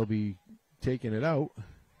where they'll be taking it out.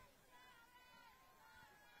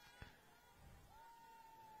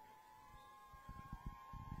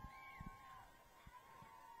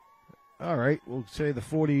 All right, we'll say the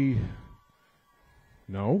 40.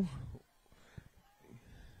 No.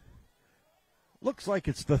 Looks like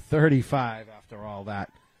it's the 35 after all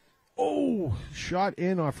that. Oh, shot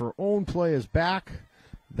in off her own player's back.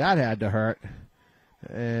 That had to hurt.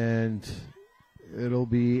 And it'll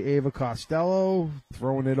be Ava Costello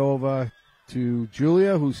throwing it over to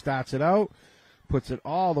Julia, who starts it out, puts it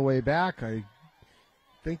all the way back. I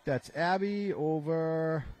think that's Abby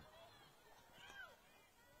over.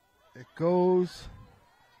 It goes.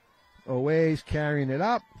 Oway's carrying it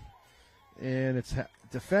up. And it's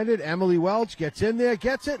defended. Emily Welch gets in there,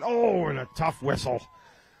 gets it. Oh, and a tough whistle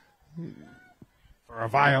for a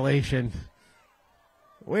violation.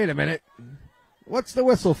 Wait a minute. What's the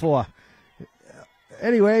whistle for?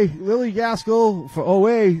 Anyway, Lily Gaskell for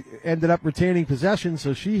OA ended up retaining possession,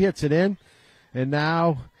 so she hits it in. And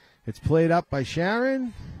now it's played up by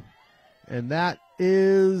Sharon. And that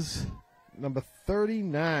is number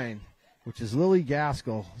 39, which is Lily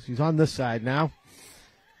Gaskell. She's on this side now.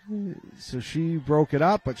 So she broke it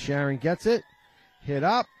up, but Sharon gets it. Hit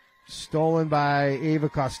up. Stolen by Ava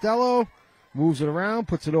Costello. Moves it around,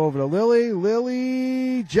 puts it over to Lily.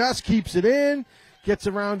 Lily just keeps it in. Gets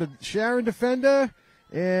around to Sharon defender.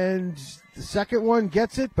 And the second one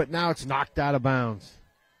gets it, but now it's knocked out of bounds.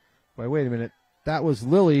 Wait a minute. That was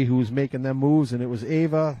Lily who was making them moves, and it was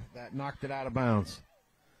Ava that knocked it out of bounds.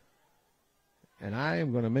 And I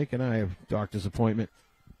am going to make an eye of doctor's appointment.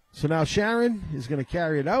 So now Sharon is going to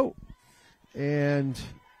carry it out and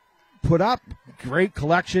put up. Great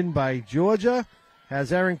collection by Georgia.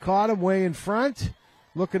 Has Erin Cottom way in front.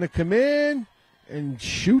 Looking to come in and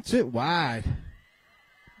shoots it wide.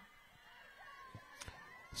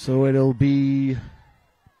 So it'll be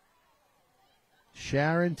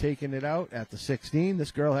Sharon taking it out at the 16.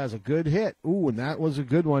 This girl has a good hit. Ooh, and that was a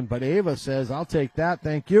good one. But Ava says, I'll take that.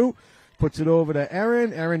 Thank you. Puts it over to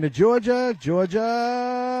Erin. Erin to Georgia.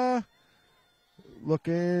 Georgia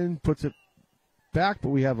looking, puts it back, but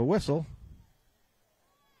we have a whistle.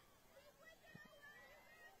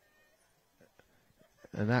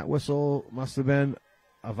 And that whistle must have been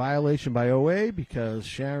a violation by OA because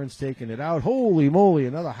Sharon's taking it out. Holy moly,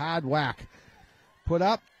 another hard whack. Put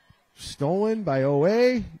up, stolen by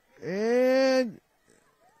OA, and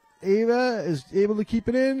Ava is able to keep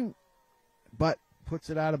it in, but puts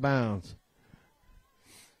it out of bounds.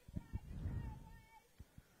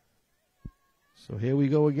 So here we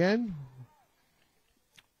go again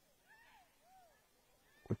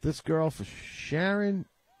with this girl for Sharon.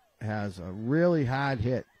 Has a really hard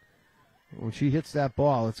hit. When she hits that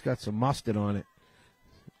ball, it's got some mustard on it.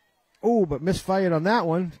 Oh, but misfired on that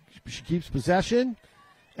one. She keeps possession.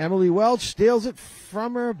 Emily Welch steals it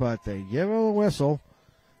from her, but they give her a whistle.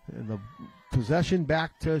 And the possession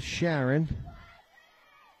back to Sharon.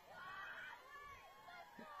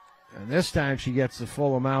 And this time she gets the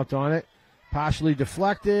full amount on it. Partially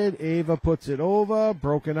deflected. Ava puts it over.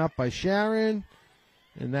 Broken up by Sharon.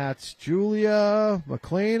 And that's Julia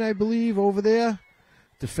McLean, I believe, over there.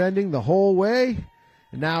 Defending the whole way.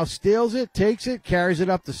 And now steals it, takes it, carries it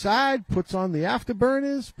up the side, puts on the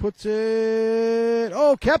afterburners, puts it...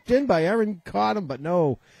 Oh, kept in by Erin Cottom, but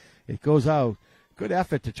no, it goes out. Good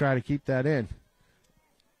effort to try to keep that in.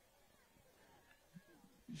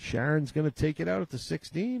 Sharon's going to take it out at the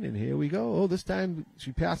 16, and here we go. Oh, this time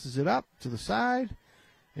she passes it up to the side,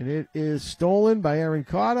 and it is stolen by Erin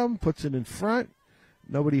Cottom, puts it in front.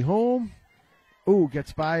 Nobody home. Ooh,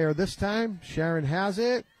 gets by her this time. Sharon has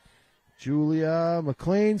it. Julia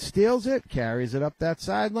McLean steals it, carries it up that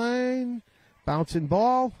sideline. Bouncing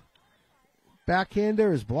ball.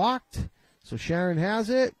 Backhander is blocked. So Sharon has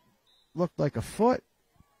it. Looked like a foot,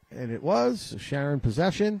 and it was. So Sharon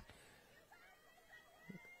possession.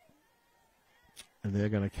 And they're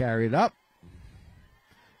going to carry it up.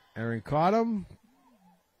 Erin Cottom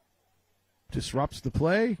disrupts the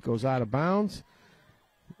play, goes out of bounds.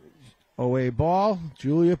 OA ball.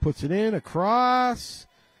 Julia puts it in across.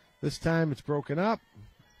 This time it's broken up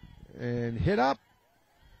and hit up.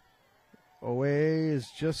 OA is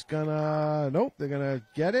just gonna, nope, they're gonna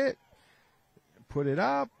get it, put it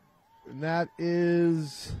up, and that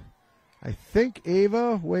is, I think,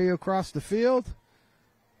 Ava way across the field.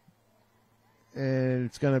 And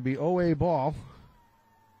it's gonna be OA ball.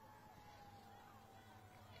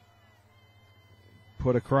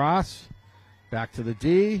 Put across, back to the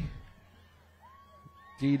D.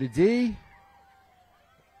 D to D.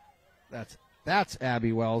 That's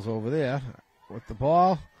Abby Wells over there with the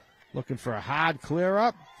ball. Looking for a hard clear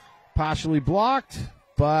up. Partially blocked,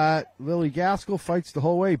 but Lily Gaskell fights the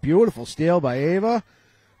whole way. Beautiful steal by Ava.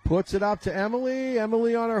 Puts it up to Emily.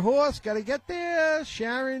 Emily on her horse. Got to get there.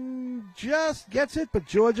 Sharon just gets it, but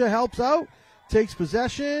Georgia helps out. Takes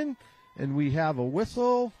possession, and we have a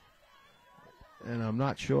whistle. and I'm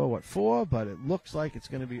not sure what for, but it looks like it's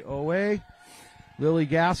going to be OA. Lily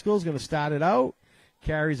Gaskell's going to start it out,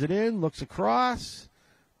 carries it in, looks across,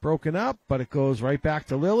 broken up, but it goes right back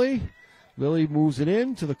to Lily. Lily moves it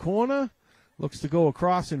in to the corner, looks to go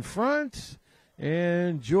across in front,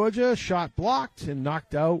 and Georgia shot blocked and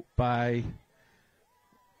knocked out by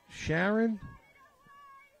Sharon.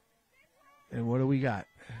 And what do we got?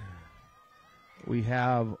 We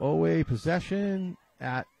have OA possession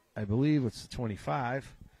at, I believe it's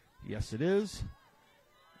 25. Yes, it is.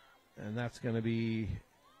 And that's going to be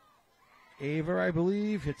Ava, I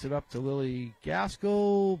believe. Hits it up to Lily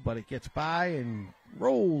Gaskell, but it gets by and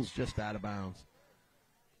rolls just out of bounds.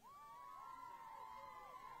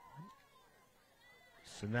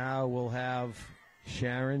 So now we'll have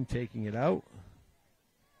Sharon taking it out.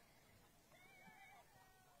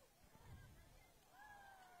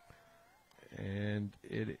 And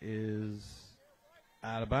it is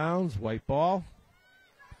out of bounds, white ball.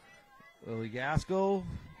 Lily Gaskell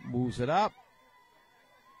moves it up.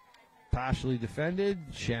 Partially defended.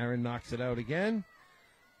 Sharon knocks it out again.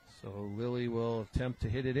 So Lily will attempt to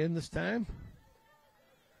hit it in this time.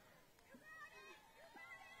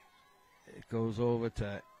 It goes over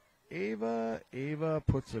to Ava. Ava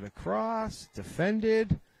puts it across.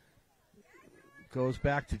 Defended. Goes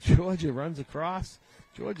back to Georgia. Runs across.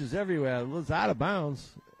 Georgia's everywhere. It's out of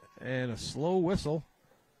bounds. And a slow whistle.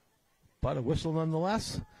 But a whistle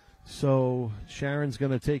nonetheless. So Sharon's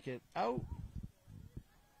going to take it out.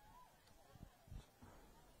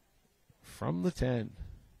 From the 10.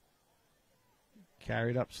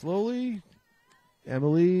 Carried up slowly.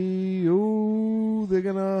 Emily, ooh, they're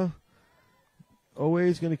going to,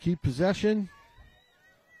 OA's going to keep possession.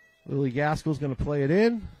 Lily Gaskell's going to play it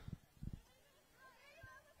in.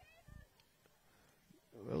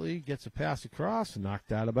 Lily gets a pass across,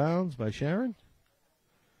 knocked out of bounds by Sharon.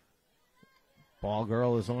 Ball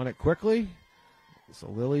girl is on it quickly. So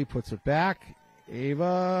Lily puts it back.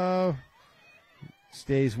 Ava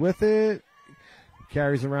stays with it.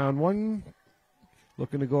 Carries around one.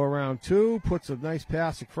 Looking to go around two. Puts a nice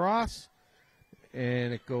pass across.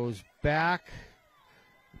 And it goes back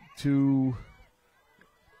to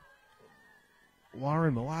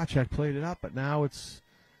Lauren Malachek. Played it up, but now it's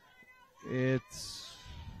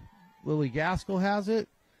Lily Gaskell has it.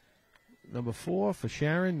 Number 4 for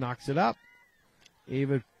Sharon. Knocks it up.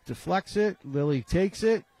 Ava deflects it. Lily takes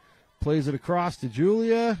it. Plays it across to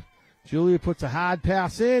Julia. Julia puts a hard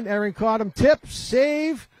pass in. Erin caught him. Tip.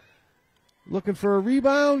 Save. Looking for a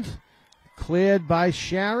rebound. Cleared by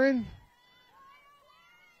Sharon.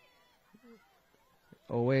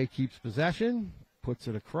 OA keeps possession. Puts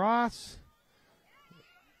it across.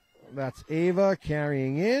 That's Ava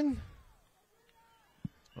carrying in.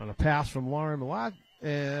 On a pass from Lauren Malott.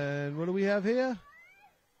 And what do we have here?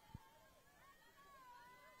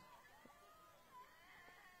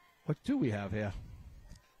 What do we have here?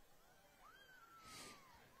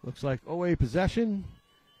 Looks like OA possession.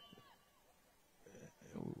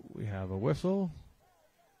 We have a whistle.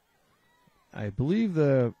 I believe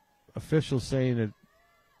the official's saying it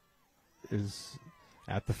is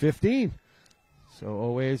at the 15. So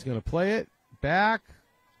OA is going to play it back.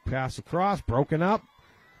 Pass across. Broken up.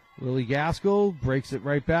 Lily Gaskell breaks it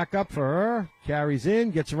right back up for her. Carries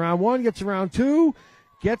in. Gets around 1. Gets around 2.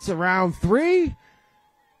 Gets around 3.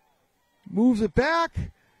 Moves it back.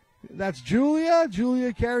 That's Julia.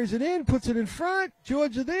 Julia carries it in. Puts it in front.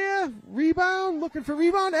 Georgia there. Rebound. Looking for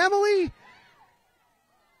rebound. Emily.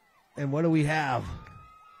 And what do we have?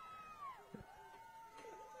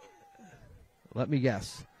 Let me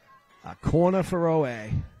guess. A corner for OA.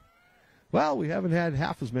 Well, we haven't had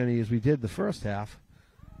half as many as we did the first half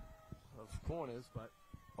of corners, but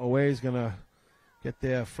OA is going to get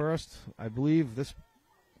there first. I believe this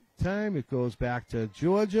time it goes back to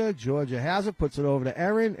Georgia. Georgia has it, puts it over to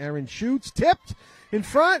Erin. Erin shoots, tipped in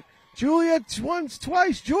front. Julia once,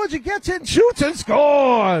 twice. Georgia gets it and shoots and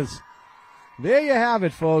scores. There you have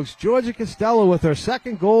it, folks. Georgia Costello with her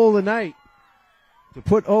second goal of the night to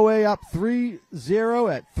put OA up 3-0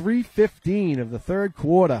 at 3:15 of the third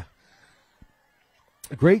quarter.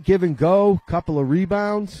 A great give and go, couple of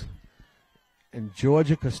rebounds, and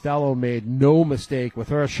Georgia Costello made no mistake with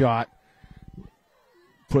her shot.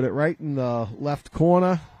 Put it right in the left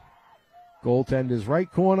corner, goaltender's right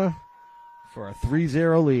corner, for a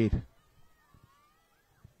 3-0 lead.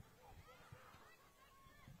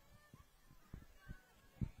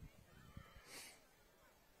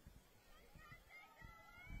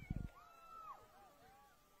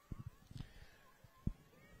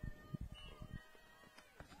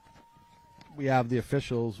 We have the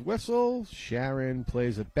official's whistle. Sharon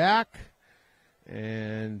plays it back,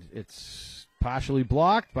 and it's partially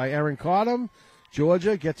blocked by Erin Cottam.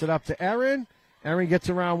 Georgia gets it up to Erin. Erin gets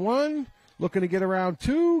around one, looking to get around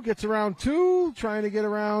two, gets around two, trying to get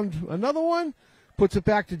around another one, puts it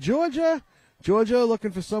back to Georgia. Georgia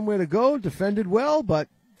looking for somewhere to go, defended well, but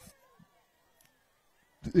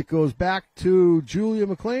it goes back to Julia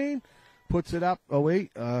McLean, puts it up,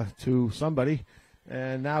 to somebody.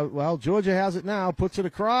 And now, well, Georgia has it now, puts it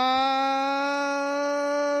across.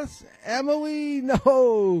 Emily,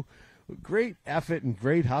 no. Great effort and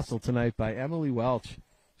great hustle tonight by Emily Welch.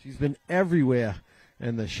 She's been everywhere,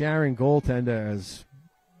 and the Sharon goaltender has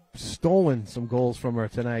stolen some goals from her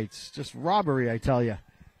tonight. It's just robbery, I tell you.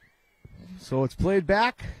 So it's played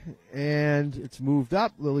back, and it's moved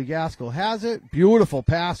up. Lily Gaskell has it. Beautiful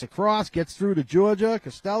pass across. Gets through to Georgia.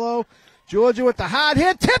 Costello. Georgia with the hard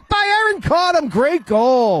hit. Tipped by Erin Cottam. Great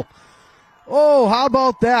goal. Oh, how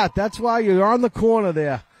about that? That's why you're on the corner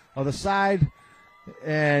there, on the side.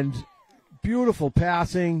 And beautiful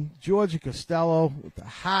passing. Georgia Costello with the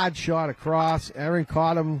hard shot across. Erin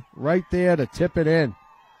Cottam right there to tip it in.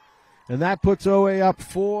 And that puts OA up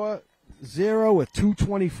 4-0 with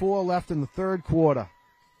 2:24 left in the third quarter.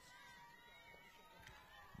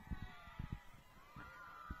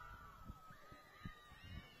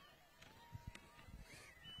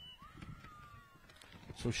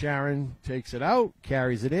 So Sharon takes it out,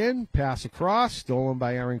 carries it in, pass across, stolen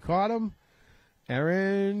by Erin Cottam.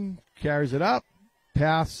 Erin carries it up.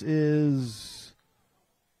 Pass is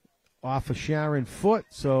off of Sharon's foot,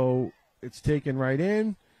 so it's taken right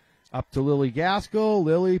in. Up to Lily Gaskell.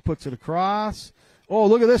 Lily puts it across. Oh,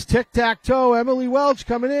 look at this tic-tac-toe. Emily Welch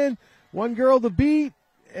coming in. One girl to beat.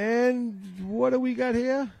 And what do we got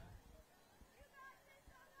here?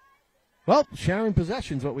 Well, Sharon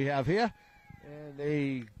possession's what we have here. And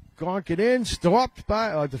they gonk it in,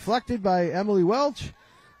 deflected by Emily Welch.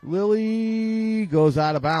 Lily goes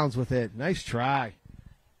out of bounds with it. Nice try.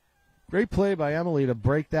 Great play by Emily to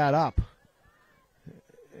break that up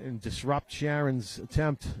and disrupt Sharon's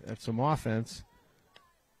attempt at some offense.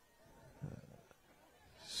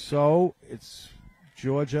 So it's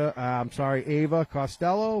Ava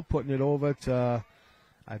Costello putting it over to,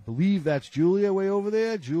 I believe that's Julia way over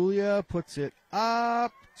there. Julia puts it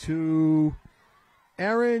up to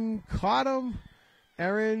Erin Cottam.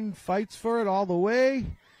 Erin fights for it all the way,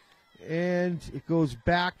 and it goes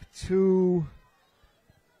back to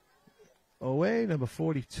OA, number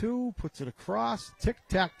 42, puts it across.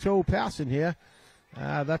 Tic-tac-toe passing here.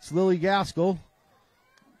 That's Lily Gaskell.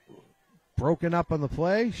 Broken up on the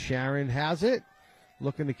play. Sharon has it.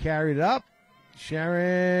 Looking to carry it up.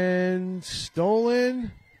 Sharon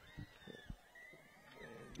stolen.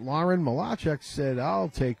 Lauren Malachek said, I'll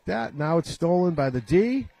take that. Now it's stolen by the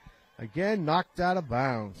D. Again, knocked out of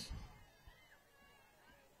bounds.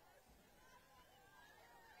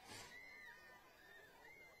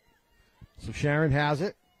 So Sharon has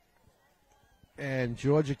it. And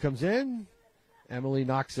Georgia comes in. Emily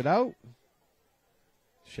knocks it out.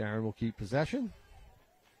 Sharon will keep possession.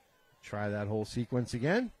 Try that whole sequence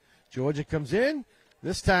again. Georgia comes in.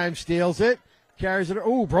 This time steals it. Carries it.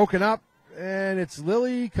 Oh, broken up. And it's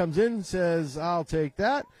Lily. Comes in, says, I'll take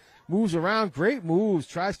that. Moves around. Great moves.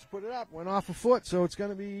 Tries to put it up. Went off a foot. So it's going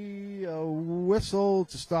to be a whistle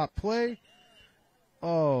to stop play.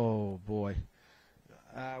 Oh, boy.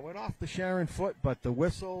 Went off the Sharon foot, but the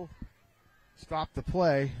whistle stopped the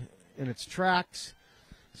play in its tracks.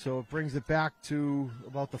 So it brings it back to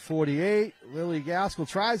about the 48. Lily Gaskell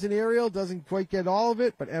tries an aerial, doesn't quite get all of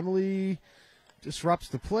it, but Emily disrupts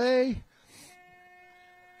the play.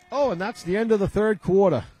 Oh, and that's the end of the third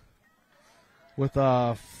quarter with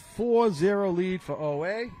a 4-0 lead for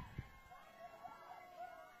OA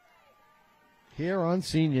here on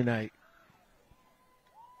senior night.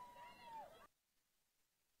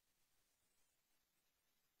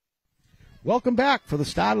 Welcome back for the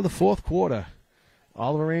start of the fourth quarter.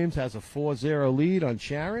 Oliver Ames has a 4-0 lead on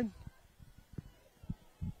Sharon.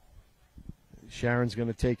 Sharon's going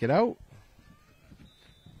to take it out.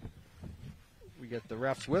 We get the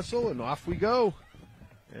ref's whistle, and off we go.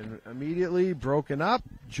 And immediately broken up.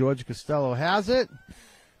 George Costello has it.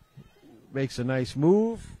 Makes a nice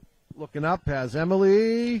move. Looking up, has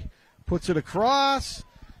Emily. Puts it across.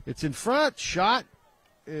 It's in front. Shot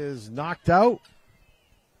is knocked out.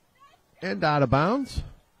 And out of bounds.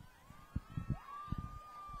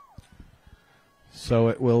 So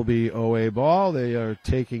it will be OA ball. They are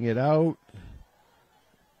taking it out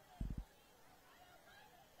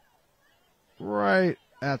right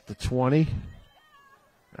at the 20.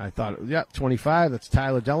 I thought, 25. That's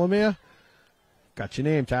Tyler Delamere. Got your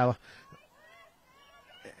name, Tyler.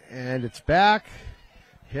 And it's back.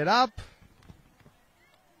 Hit up.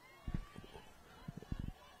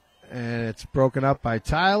 And it's broken up by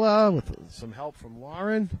Tyler with some help from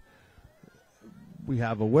Lauren. We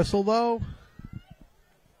have a whistle, though.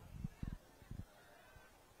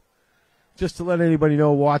 Just to let anybody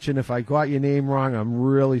know watching, if I got your name wrong, I'm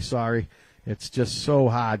really sorry. It's just so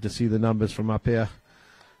hard to see the numbers from up here.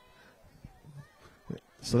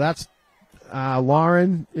 So that's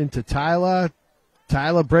Lauren into Tyler.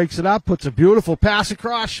 Tyler breaks it up, puts a beautiful pass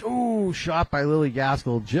across. Ooh, shot by Lily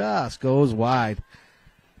Gaskell, just goes wide.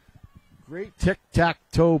 Great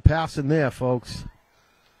tic-tac-toe passing there, folks.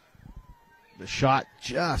 The shot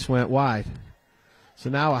just went wide. So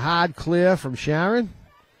now a hard clear from Sharon.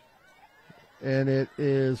 And it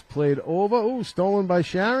is played over. Ooh, stolen by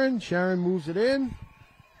Sharon. Sharon moves it in.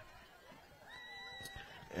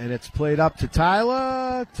 And it's played up to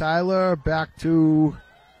Tyler. Tyler back to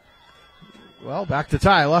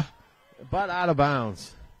Tyler, but out of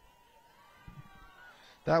bounds.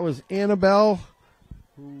 That was Annabelle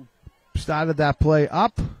who started that play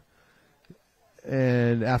up.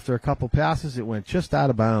 And after a couple passes, it went just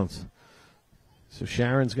out of bounds. So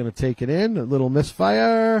Sharon's going to take it in. A little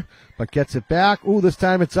misfire, but gets it back. Ooh, this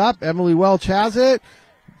time it's up. Emily Welch has it.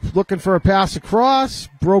 Looking for a pass across.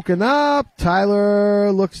 Broken up.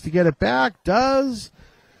 Tyler looks to get it back. Does.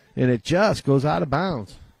 And it just goes out of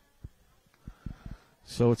bounds.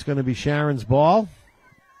 So it's going to be Sharon's ball.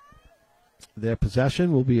 Their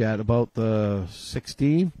possession will be at about the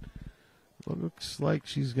 16. Looks like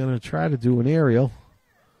she's going to try to do an aerial.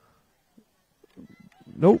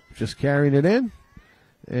 Nope, just carrying it in.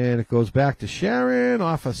 And it goes back to Sharon,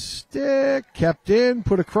 off a stick, kept in,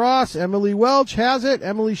 put across. Emily Welch has it.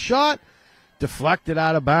 Emily shot, deflected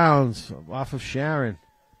out of bounds off of Sharon.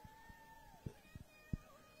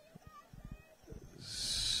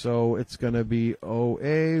 So it's going to be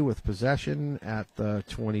OA with possession at the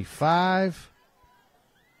 25.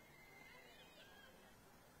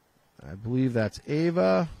 I believe that's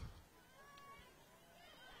Ava.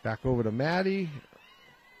 Back over to Maddie.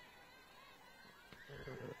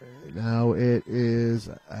 Now it is,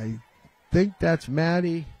 I think that's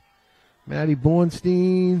Maddie. Maddie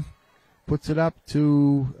Bornstein puts it up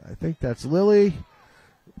to, I think that's Lily.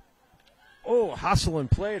 Oh, hustle and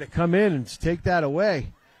play to come in and take that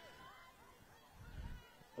away.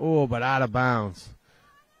 Oh, but out of bounds.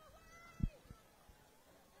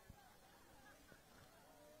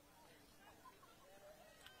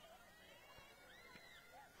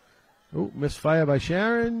 Oh, misfire by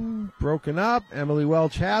Sharon. Broken up. Emily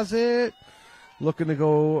Welch has it. Looking to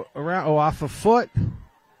go around. Oh, off a foot.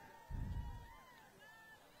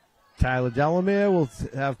 Tyler Delamere will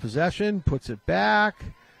have possession. Puts it back.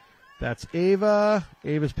 That's Ava.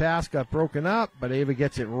 Ava's pass got broken up, but Ava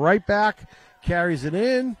gets it right back. Carries it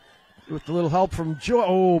in with a little help from Joy.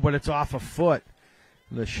 Oh, but it's off a foot.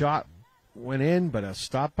 And the shot went in, but a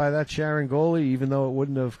stop by that Sharon goalie, even though it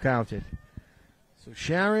wouldn't have counted. So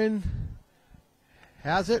Sharon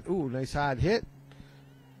has it. Ooh, nice hard hit.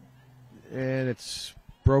 And it's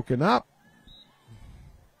broken up.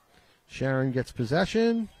 Sharon gets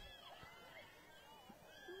possession.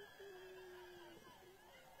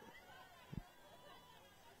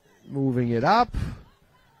 Moving it up.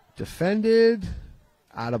 Defended.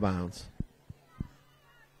 Out of bounds.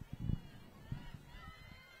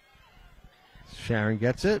 Sharon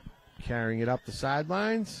gets it. Carrying it up the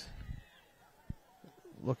sidelines.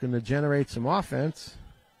 Looking to generate some offense.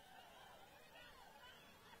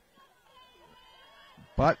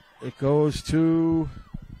 But it goes to,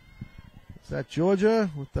 is that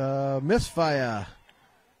Georgia with the misfire?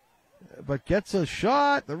 But gets a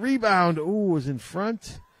shot. The rebound, ooh, was in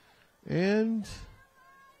front. And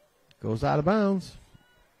goes out of bounds.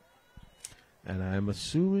 And I'm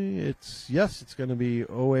assuming it's going to be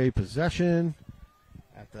OA possession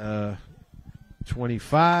at the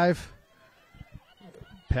 25.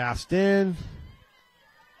 Passed in.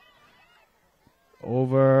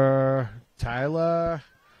 Over Tyler.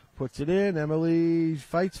 Puts it in. Emily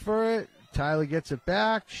fights for it. Tyler gets it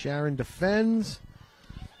back. Sharon defends.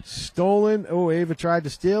 Stolen. Oh, Ava tried to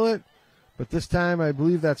steal it. But this time I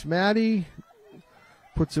believe that's Maddie.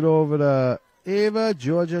 Puts it over to Ava.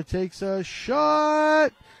 Georgia takes a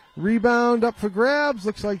shot. Rebound up for grabs.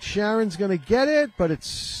 Looks like Sharon's going to get it, but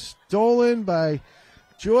it's stolen by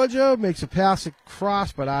Georgia. Makes a pass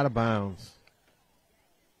across, but out of bounds.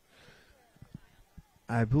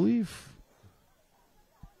 I believe.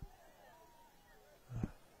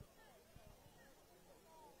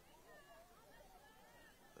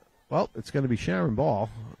 Well, it's going to be Sharon ball.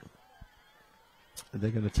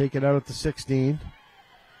 They're going to take it out at the 16.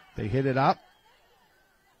 They hit it up.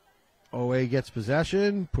 OA gets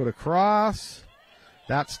possession. Put across.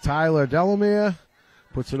 That's Tyler Delamere.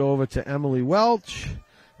 Puts it over to Emily Welch.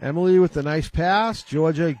 Emily with a nice pass.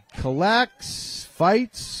 Georgia collects,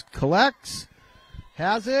 fights, collects,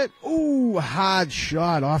 has it. Ooh, hard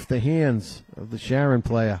shot off the hands of the Sharon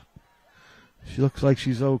player. She looks like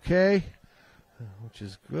she's okay, which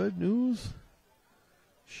is good news.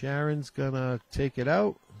 Sharon's going to take it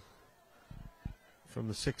out from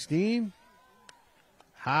the 16.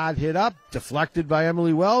 Hard hit up, deflected by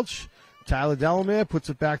Emily Welch. Tyler Delamere puts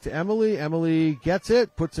it back to Emily. Emily gets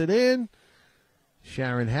it, puts it in.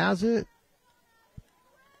 Sharon has it.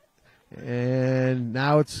 And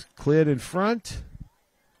now it's cleared in front.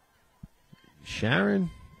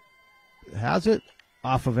 Sharon has it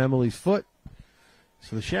off of Emily's foot.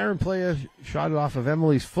 So the Sharon player shot it off of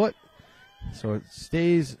Emily's foot. So it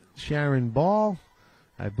stays Sharon ball.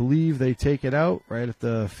 I believe they take it out right at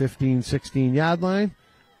the 15, 16-yard line.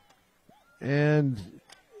 And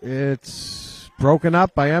it's broken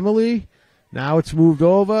up by Emily. Now it's moved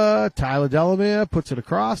over. Tyler Delamere puts it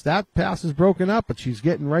across. That pass is broken up, but she's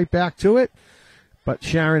getting right back to it. But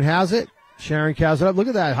Sharon has it. Sharon cows it up. Look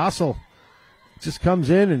at that hustle. Just comes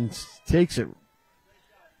in and takes it.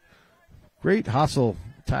 Great hustle.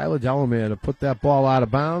 Tyler Delamere to put that ball out of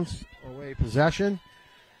bounds. Away possession.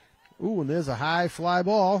 Ooh, and there's a high fly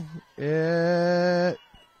ball. It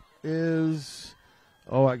is...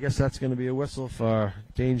 Oh, I guess that's going to be a whistle for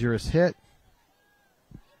dangerous hit.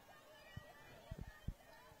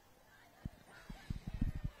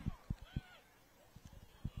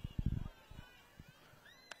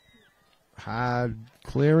 Hard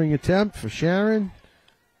clearing attempt for Sharon.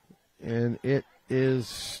 And it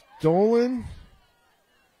is stolen.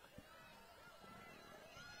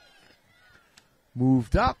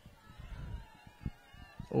 Moved up.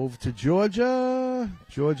 Over to Georgia.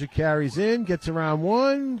 Georgia carries in, gets around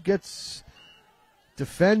one, gets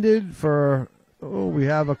defended for, oh, we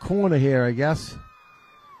have a corner here, I guess.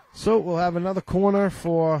 So we'll have another corner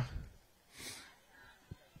for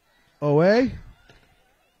OA.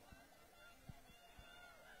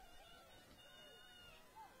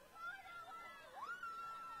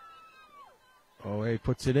 OA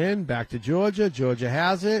puts it in, back to Georgia. Georgia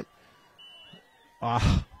has it.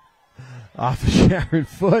 Off of Sharon's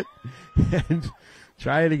foot, and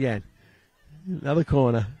try it again. Another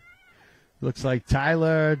corner. Looks like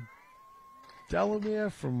Tyler Delamere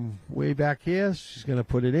from way back here. She's going to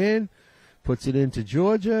put it in. Puts it into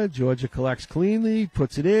Georgia. Georgia collects cleanly.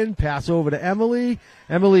 Puts it in. Pass over to Emily.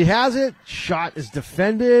 Emily has it. Shot is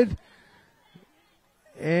defended.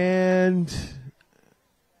 And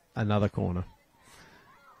another corner.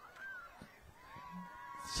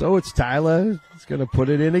 So it's Tyler. He's going to put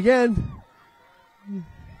it in again.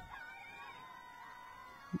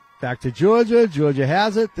 Back to Georgia. Georgia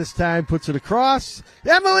has it. This time puts it across.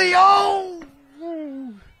 Emily, oh!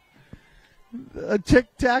 A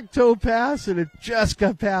tic-tac-toe pass, and it just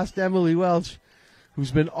got past Emily Welch,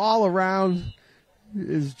 who's been all around,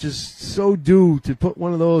 is just so due to put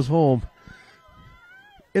one of those home.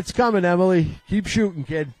 It's coming, Emily. Keep shooting,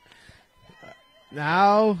 kid.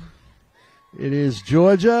 Now it is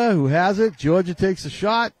Georgia who has it. Georgia takes a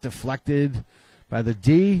shot, deflected by the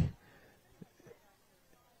D.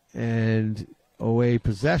 And OA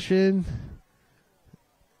possession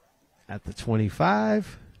at the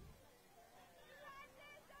 25.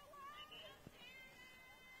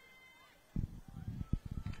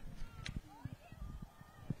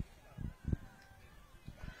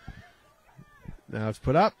 Now it's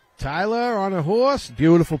put up. Tyler on a horse.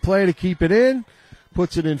 Beautiful play to keep it in.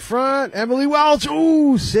 Puts it in front. Emily Welch.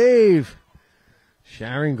 Ooh, save.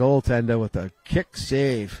 Sharon goaltender with a kick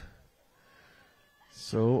save.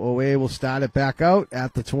 So OA will start it back out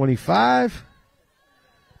at the 25.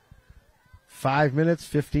 5 minutes,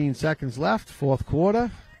 15 seconds left, fourth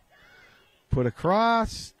quarter. Put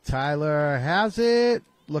across. Tyler has it.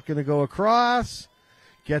 Looking to go across.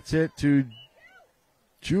 Gets it to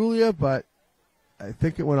Julia, but I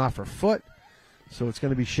think it went off her foot. So it's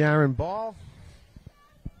going to be Sharon ball.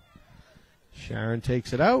 Sharon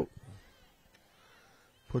takes it out.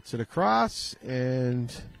 Puts it across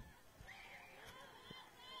and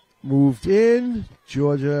moved in.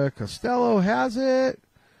 Georgia Costello has it.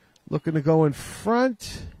 Looking to go in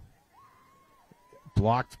front.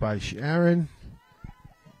 Blocked by Sharon.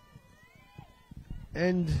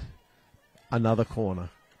 And another corner.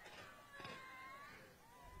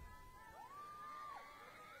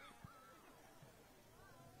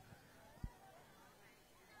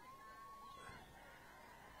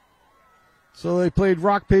 So they played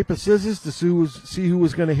rock, paper, scissors to see who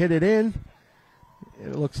was going to hit it in.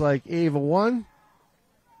 It looks like Ava won.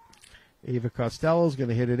 Ava Costello is going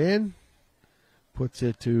to hit it in. Puts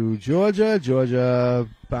it to Georgia. Georgia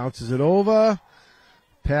bounces it over.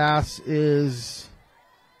 Pass is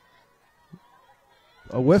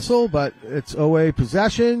a whistle, but it's OA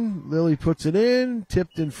possession. Lily puts it in,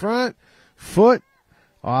 tipped in front, foot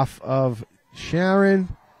off of Sharon,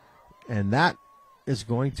 and that is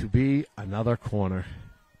going to be another corner.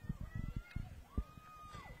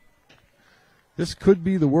 This could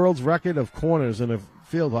be the world's record of corners in a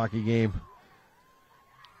field hockey game.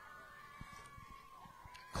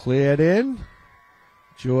 Cleared in.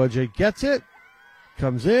 Georgia gets it.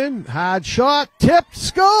 Comes in. Hard shot. Tipped.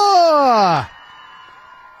 Score!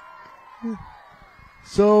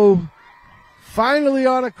 So, finally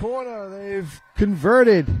on a corner, they've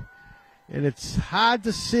converted. And it's hard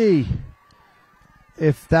to see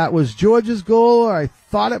if that was Georgia's goal or I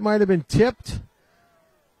thought it might have been tipped.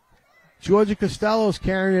 Georgia Costello's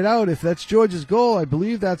carrying it out. If that's Georgia's goal, I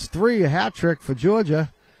believe that's 3, a hat trick for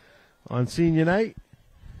Georgia on senior night.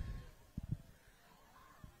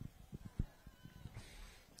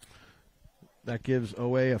 That gives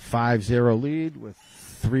OA a 5-0 lead with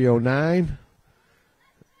 3:09.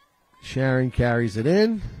 Sharon carries it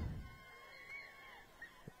in.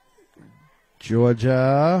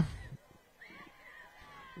 Georgia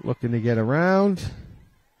looking to get around.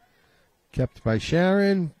 Kept by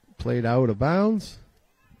Sharon. Played out of bounds.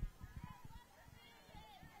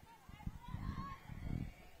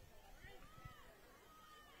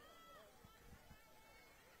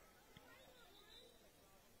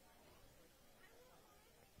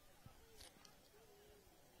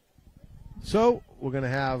 So we're going to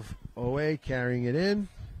have OA carrying it in.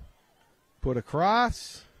 Put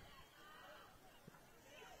across.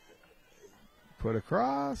 Put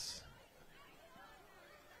across.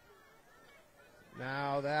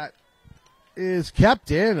 Now that is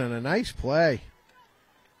kept in on a nice play.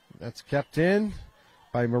 That's kept in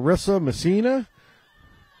by Marissa Messina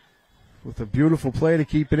with a beautiful play to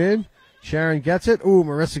keep it in. Sharon gets it. Ooh,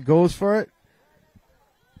 Marissa goes for it.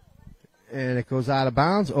 And it goes out of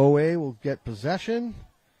bounds. OA will get possession.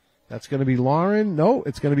 That's going to be Lauren. No,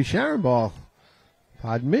 it's going to be Sharon ball.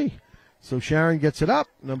 Pardon me. So Sharon gets it up.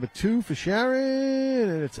 Number 2 for Sharon.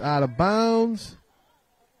 And it's out of bounds.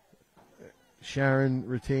 Sharon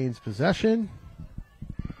retains possession.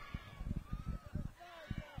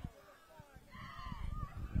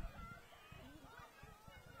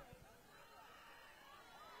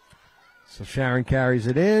 So Sharon carries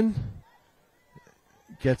it in.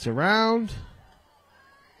 Gets around.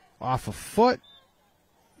 Off a foot.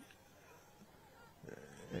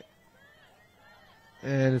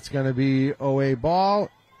 And it's going to be OA ball.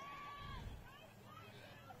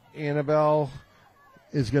 Annabelle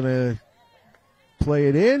is going to play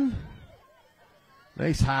it in.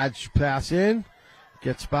 Nice hard pass in.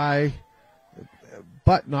 Gets by,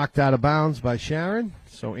 but knocked out of bounds by Sharon.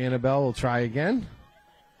 So Annabelle will try again.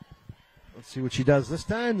 Let's see what she does this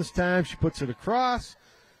time. This time she puts it across.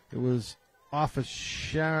 It was off of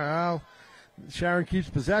Sharon. Sharon keeps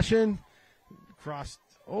possession. Crossed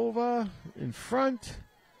over in front.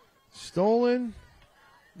 Stolen.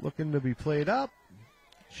 Looking to be played up.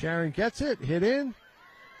 Sharon gets it. Hit in.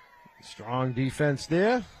 Strong defense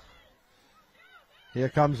there. Here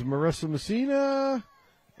comes Marissa Messina.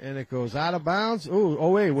 And it goes out of bounds. Oh,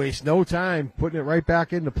 OA wastes no time putting it right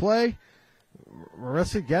back into play.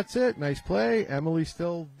 Marissa gets it. Nice play. Emily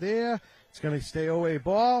still there. It's going to stay OA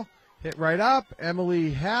ball. Hit right up.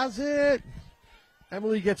 Emily has it.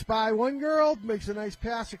 Emily gets by one girl. Makes a nice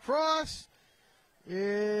pass across.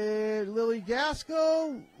 And Lily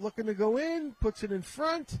Gasco looking to go in. Puts it in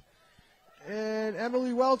front. And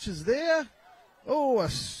Emily Welch is there. Oh, a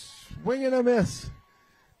swing and a miss.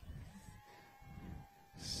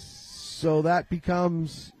 So that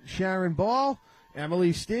becomes Sharon ball.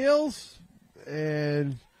 Emily steals.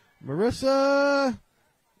 And Marissa.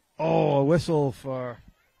 Oh, a whistle for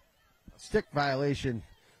a stick violation.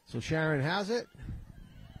 So Sharon has it.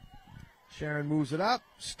 Sharon moves it up.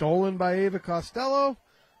 Stolen by Ava Costello.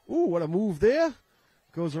 Ooh, what a move there.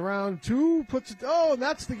 Goes around 2, puts it. Oh, and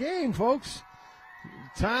that's the game, folks.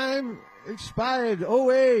 Time expired.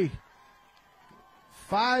 OA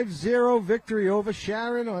 5-0 victory over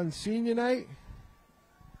Sharon on senior night.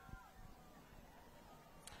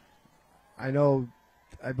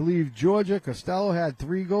 I believe Georgia Costello had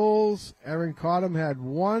 3 goals. Erin Cottam had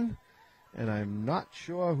 1. And I'm not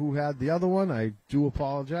sure who had the other one. I do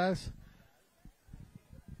apologize.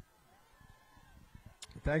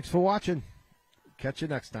 Thanks for watching. Catch you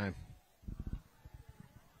next time.